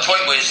 to the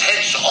point where his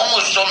head's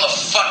almost on the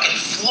fucking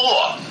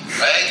floor,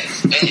 right?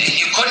 And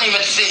you couldn't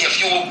even see if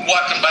you were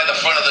walking by the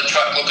front of the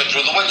truck looking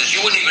through the windows.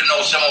 You wouldn't even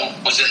know someone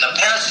was in the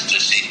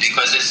passenger seat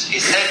because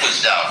his head was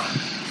down.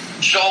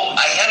 So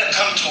I had to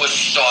come to a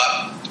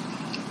stop,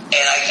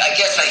 and I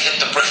guess I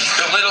hit the brake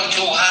a little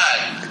too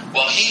hard.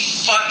 Well, he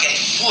fucking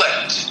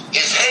flipped.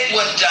 His head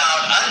went down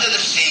under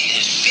the seat.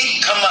 His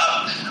feet come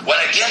up,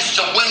 went against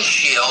the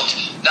windshield.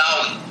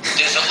 Now,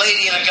 there's a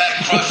lady and a guy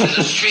crossing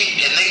the street,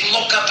 and they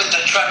look up at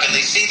the truck, and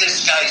they see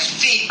this guy's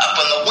feet up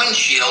on the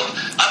windshield,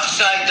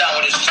 upside down,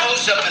 with his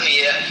toes up in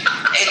the air,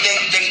 and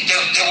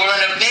they were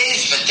in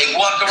amazement. They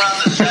walk around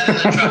the side of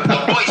the truck.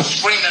 Well, Roy's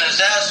screaming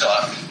his ass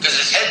off because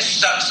his head's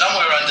stuck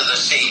somewhere under the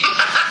seat.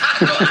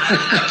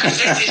 The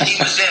position he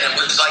was in, it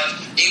was like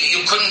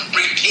you couldn't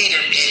repeat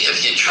it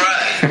if you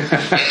tried.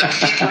 And the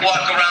people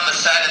walk around the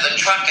side of the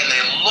truck, and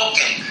they're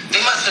looking.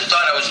 They must have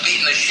thought I was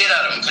beating the shit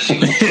out of him because he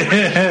was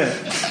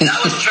screaming. And I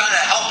was trying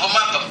to help him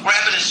up, but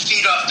grabbing his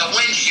feet off the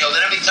windshield,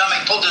 and every time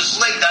I pulled his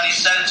leg down, he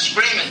started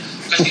screaming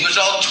because he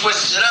was all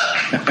twisted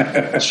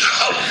up. So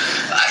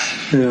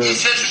he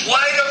says,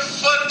 "Why the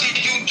fuck did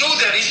you do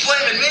that?" He's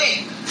blaming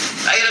me.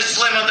 I had to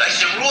slam him. I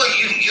said, "Roy,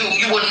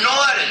 you were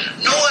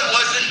nodding." "No, I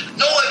wasn't.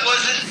 No, I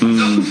wasn't."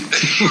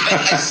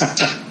 I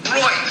said,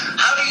 "Roy,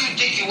 how do you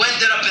think you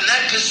ended up in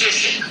that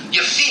position?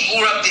 Your feet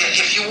were up there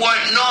if you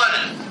weren't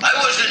nodding." "I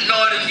wasn't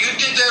nodding. You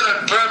did that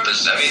on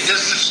purpose." I mean, it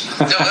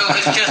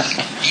was just,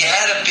 you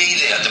had to be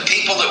there. The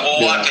people that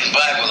were walking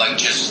by were like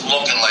just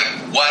looking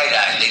like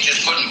wide-eyed. They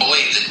just couldn't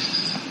believe it.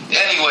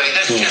 Anyway,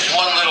 that's just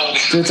one little...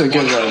 It's a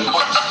good one.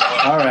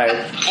 All right.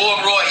 Poor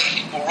Roy.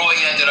 Roy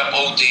ended up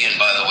ODing,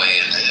 by the way.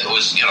 And it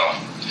was, another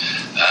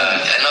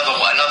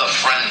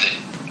friend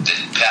that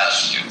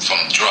passed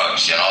from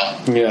drugs,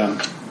 Yeah.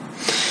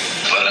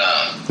 But,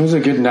 it was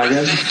a good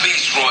nugget.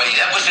 Beast Roy,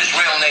 that was his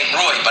real name,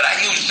 Roy. But I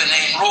used the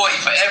name Roy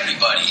for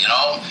everybody,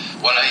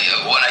 When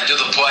I do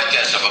the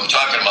podcast, if I'm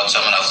talking about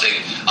someone,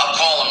 I'll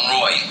call him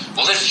Roy.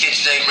 Well, this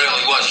kid's name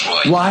really was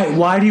Roy.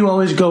 Why do you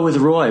always go with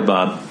Roy,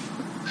 Bob?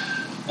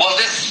 Well,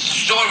 this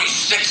story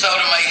sticks out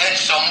in my head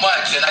so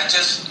much, and I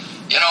just,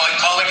 I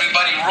call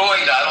everybody Roy.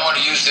 I don't want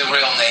to use their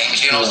real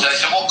names, So I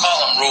said, we'll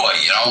call him Roy,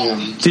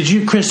 Yeah. Did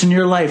you, Chris, in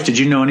your life, did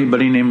you know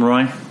anybody named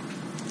Roy?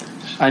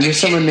 I knew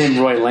someone named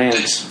Roy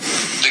Lance.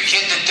 The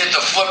kid that did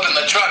the flip in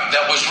the truck,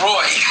 that was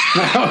Roy.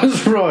 That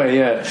was Roy,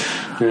 yeah.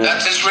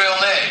 That's his real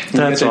name.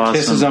 That's awesome.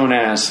 Kiss his own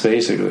ass,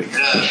 basically.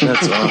 Yeah.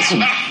 That's awesome.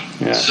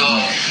 Yeah. So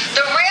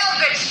The real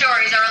good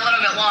stories are a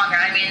little bit longer.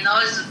 I mean,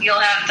 those you'll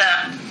have to...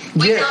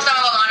 We tell some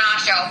of them on our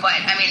show, but,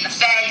 I mean, the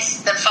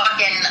feds, the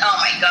fucking... Oh,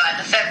 my God.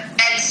 The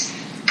feds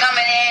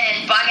coming in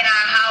and bugging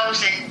our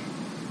house, and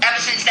ever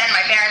since then,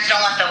 my parents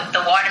don't let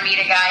the water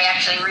meter guy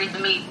actually read the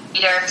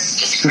meter. It's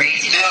just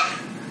crazy. yeah.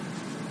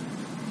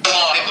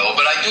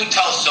 But I do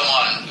tell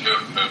someone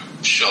her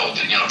show,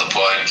 the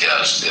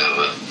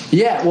podcast.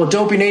 Yeah, well,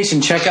 Dopey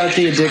Nation, check out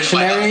the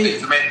Addictionary.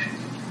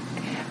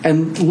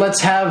 And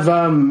let's have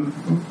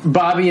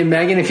Bobby and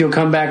Megan, if you'll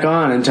come back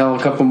on and tell a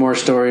couple more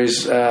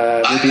stories,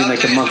 maybe in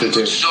like a month or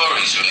two.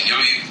 Stories,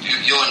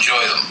 you'll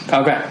enjoy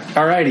them. Okay,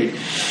 alrighty.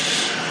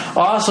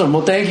 Awesome.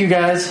 Well, thank you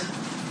guys. All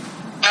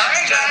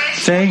right, guys.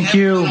 Thank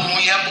you. When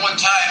we have more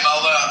time,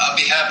 I'll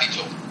be happy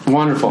to.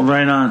 Wonderful.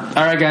 Right on.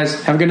 All right,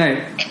 guys. Have a good night.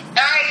 All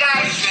right,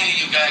 guys.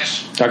 See you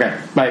guys. Okay,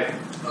 bye.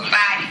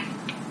 Bye.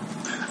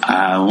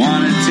 I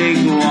want to take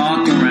a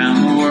walk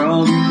around the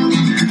world.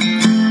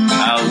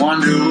 I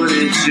wonder would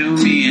it do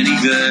me any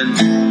good?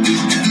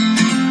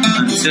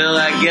 Until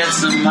I get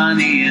some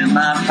money in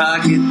my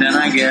pocket, then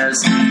I guess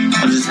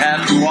I'll just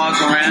have to walk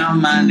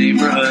around my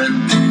neighborhood.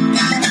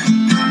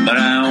 But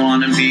I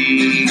want to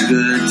be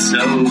good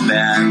so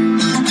bad.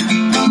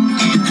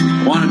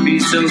 Want to be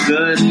so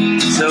good,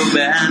 so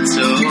bad,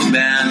 so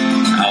bad.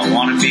 I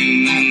want to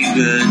be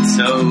good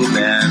so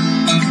bad.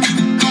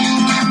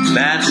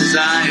 Bad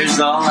desire's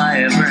all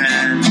I ever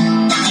had.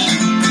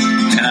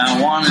 And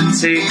I want to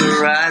take a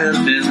ride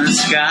up in the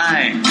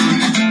sky.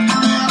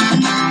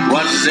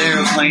 Watch this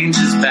aeroplane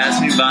just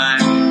pass me by.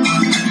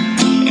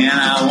 And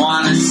I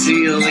want to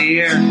see a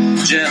Lear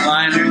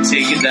jetliner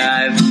take a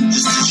dive,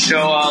 just to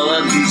show all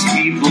of these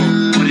people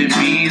what it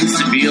means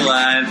to be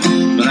alive.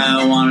 But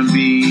I want to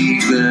be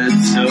good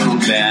so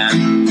bad.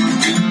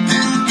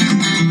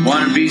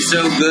 Want to be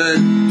so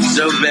good,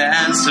 so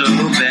bad, so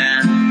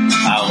bad.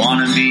 I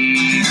want to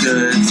be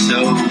good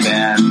so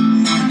bad.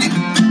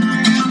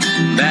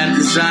 Bad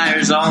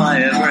desires all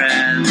I ever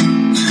had.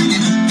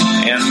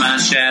 And my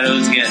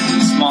shadow's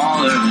getting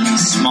smaller and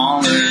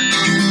smaller.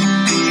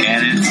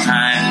 And it's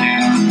time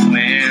to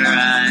where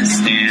I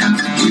stand.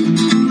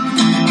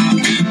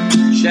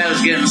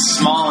 Shadow's getting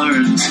smaller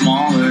and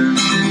smaller.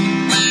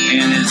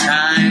 And it's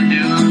time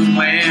to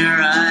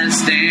where I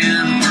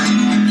stand.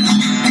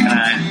 And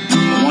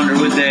I wonder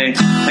would they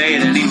pay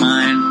it any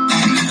mind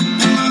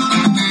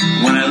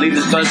when I leave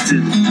this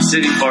busted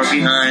city far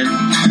behind.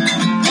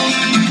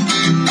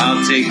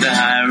 I'll take the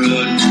high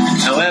road,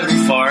 however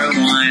far it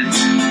winds,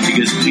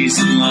 because peace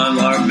and love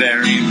are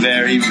very,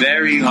 very,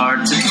 very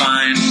hard to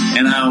find.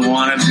 And I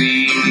wanna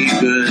be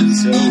good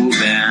so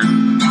bad.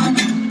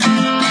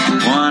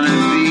 Wanna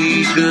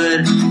be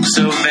good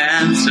so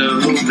bad,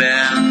 so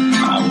bad.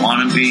 I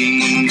wanna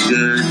be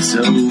good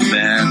so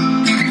bad.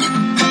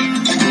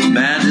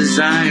 Bad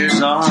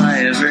desires all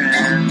I ever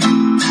had.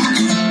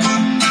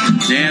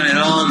 Damn it,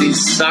 all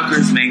these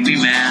suckers make me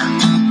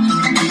mad.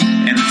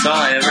 And it's all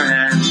I ever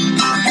had.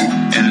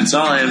 And it's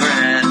all I ever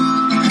had.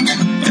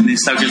 And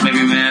these suckers make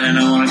me mad, and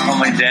I want to call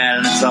my dad,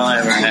 and it's all I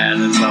ever had,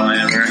 and it's all I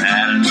ever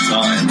had, and it's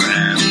all I ever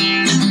had.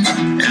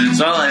 And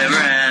it's all I ever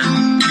had.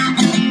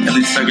 And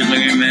these suckers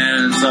make me mad,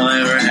 and it's all I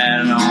ever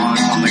had, and I want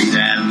to call my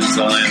dad, and it's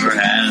all I ever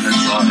had, and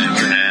it's all I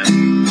ever had.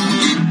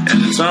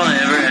 And it's all I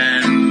ever had.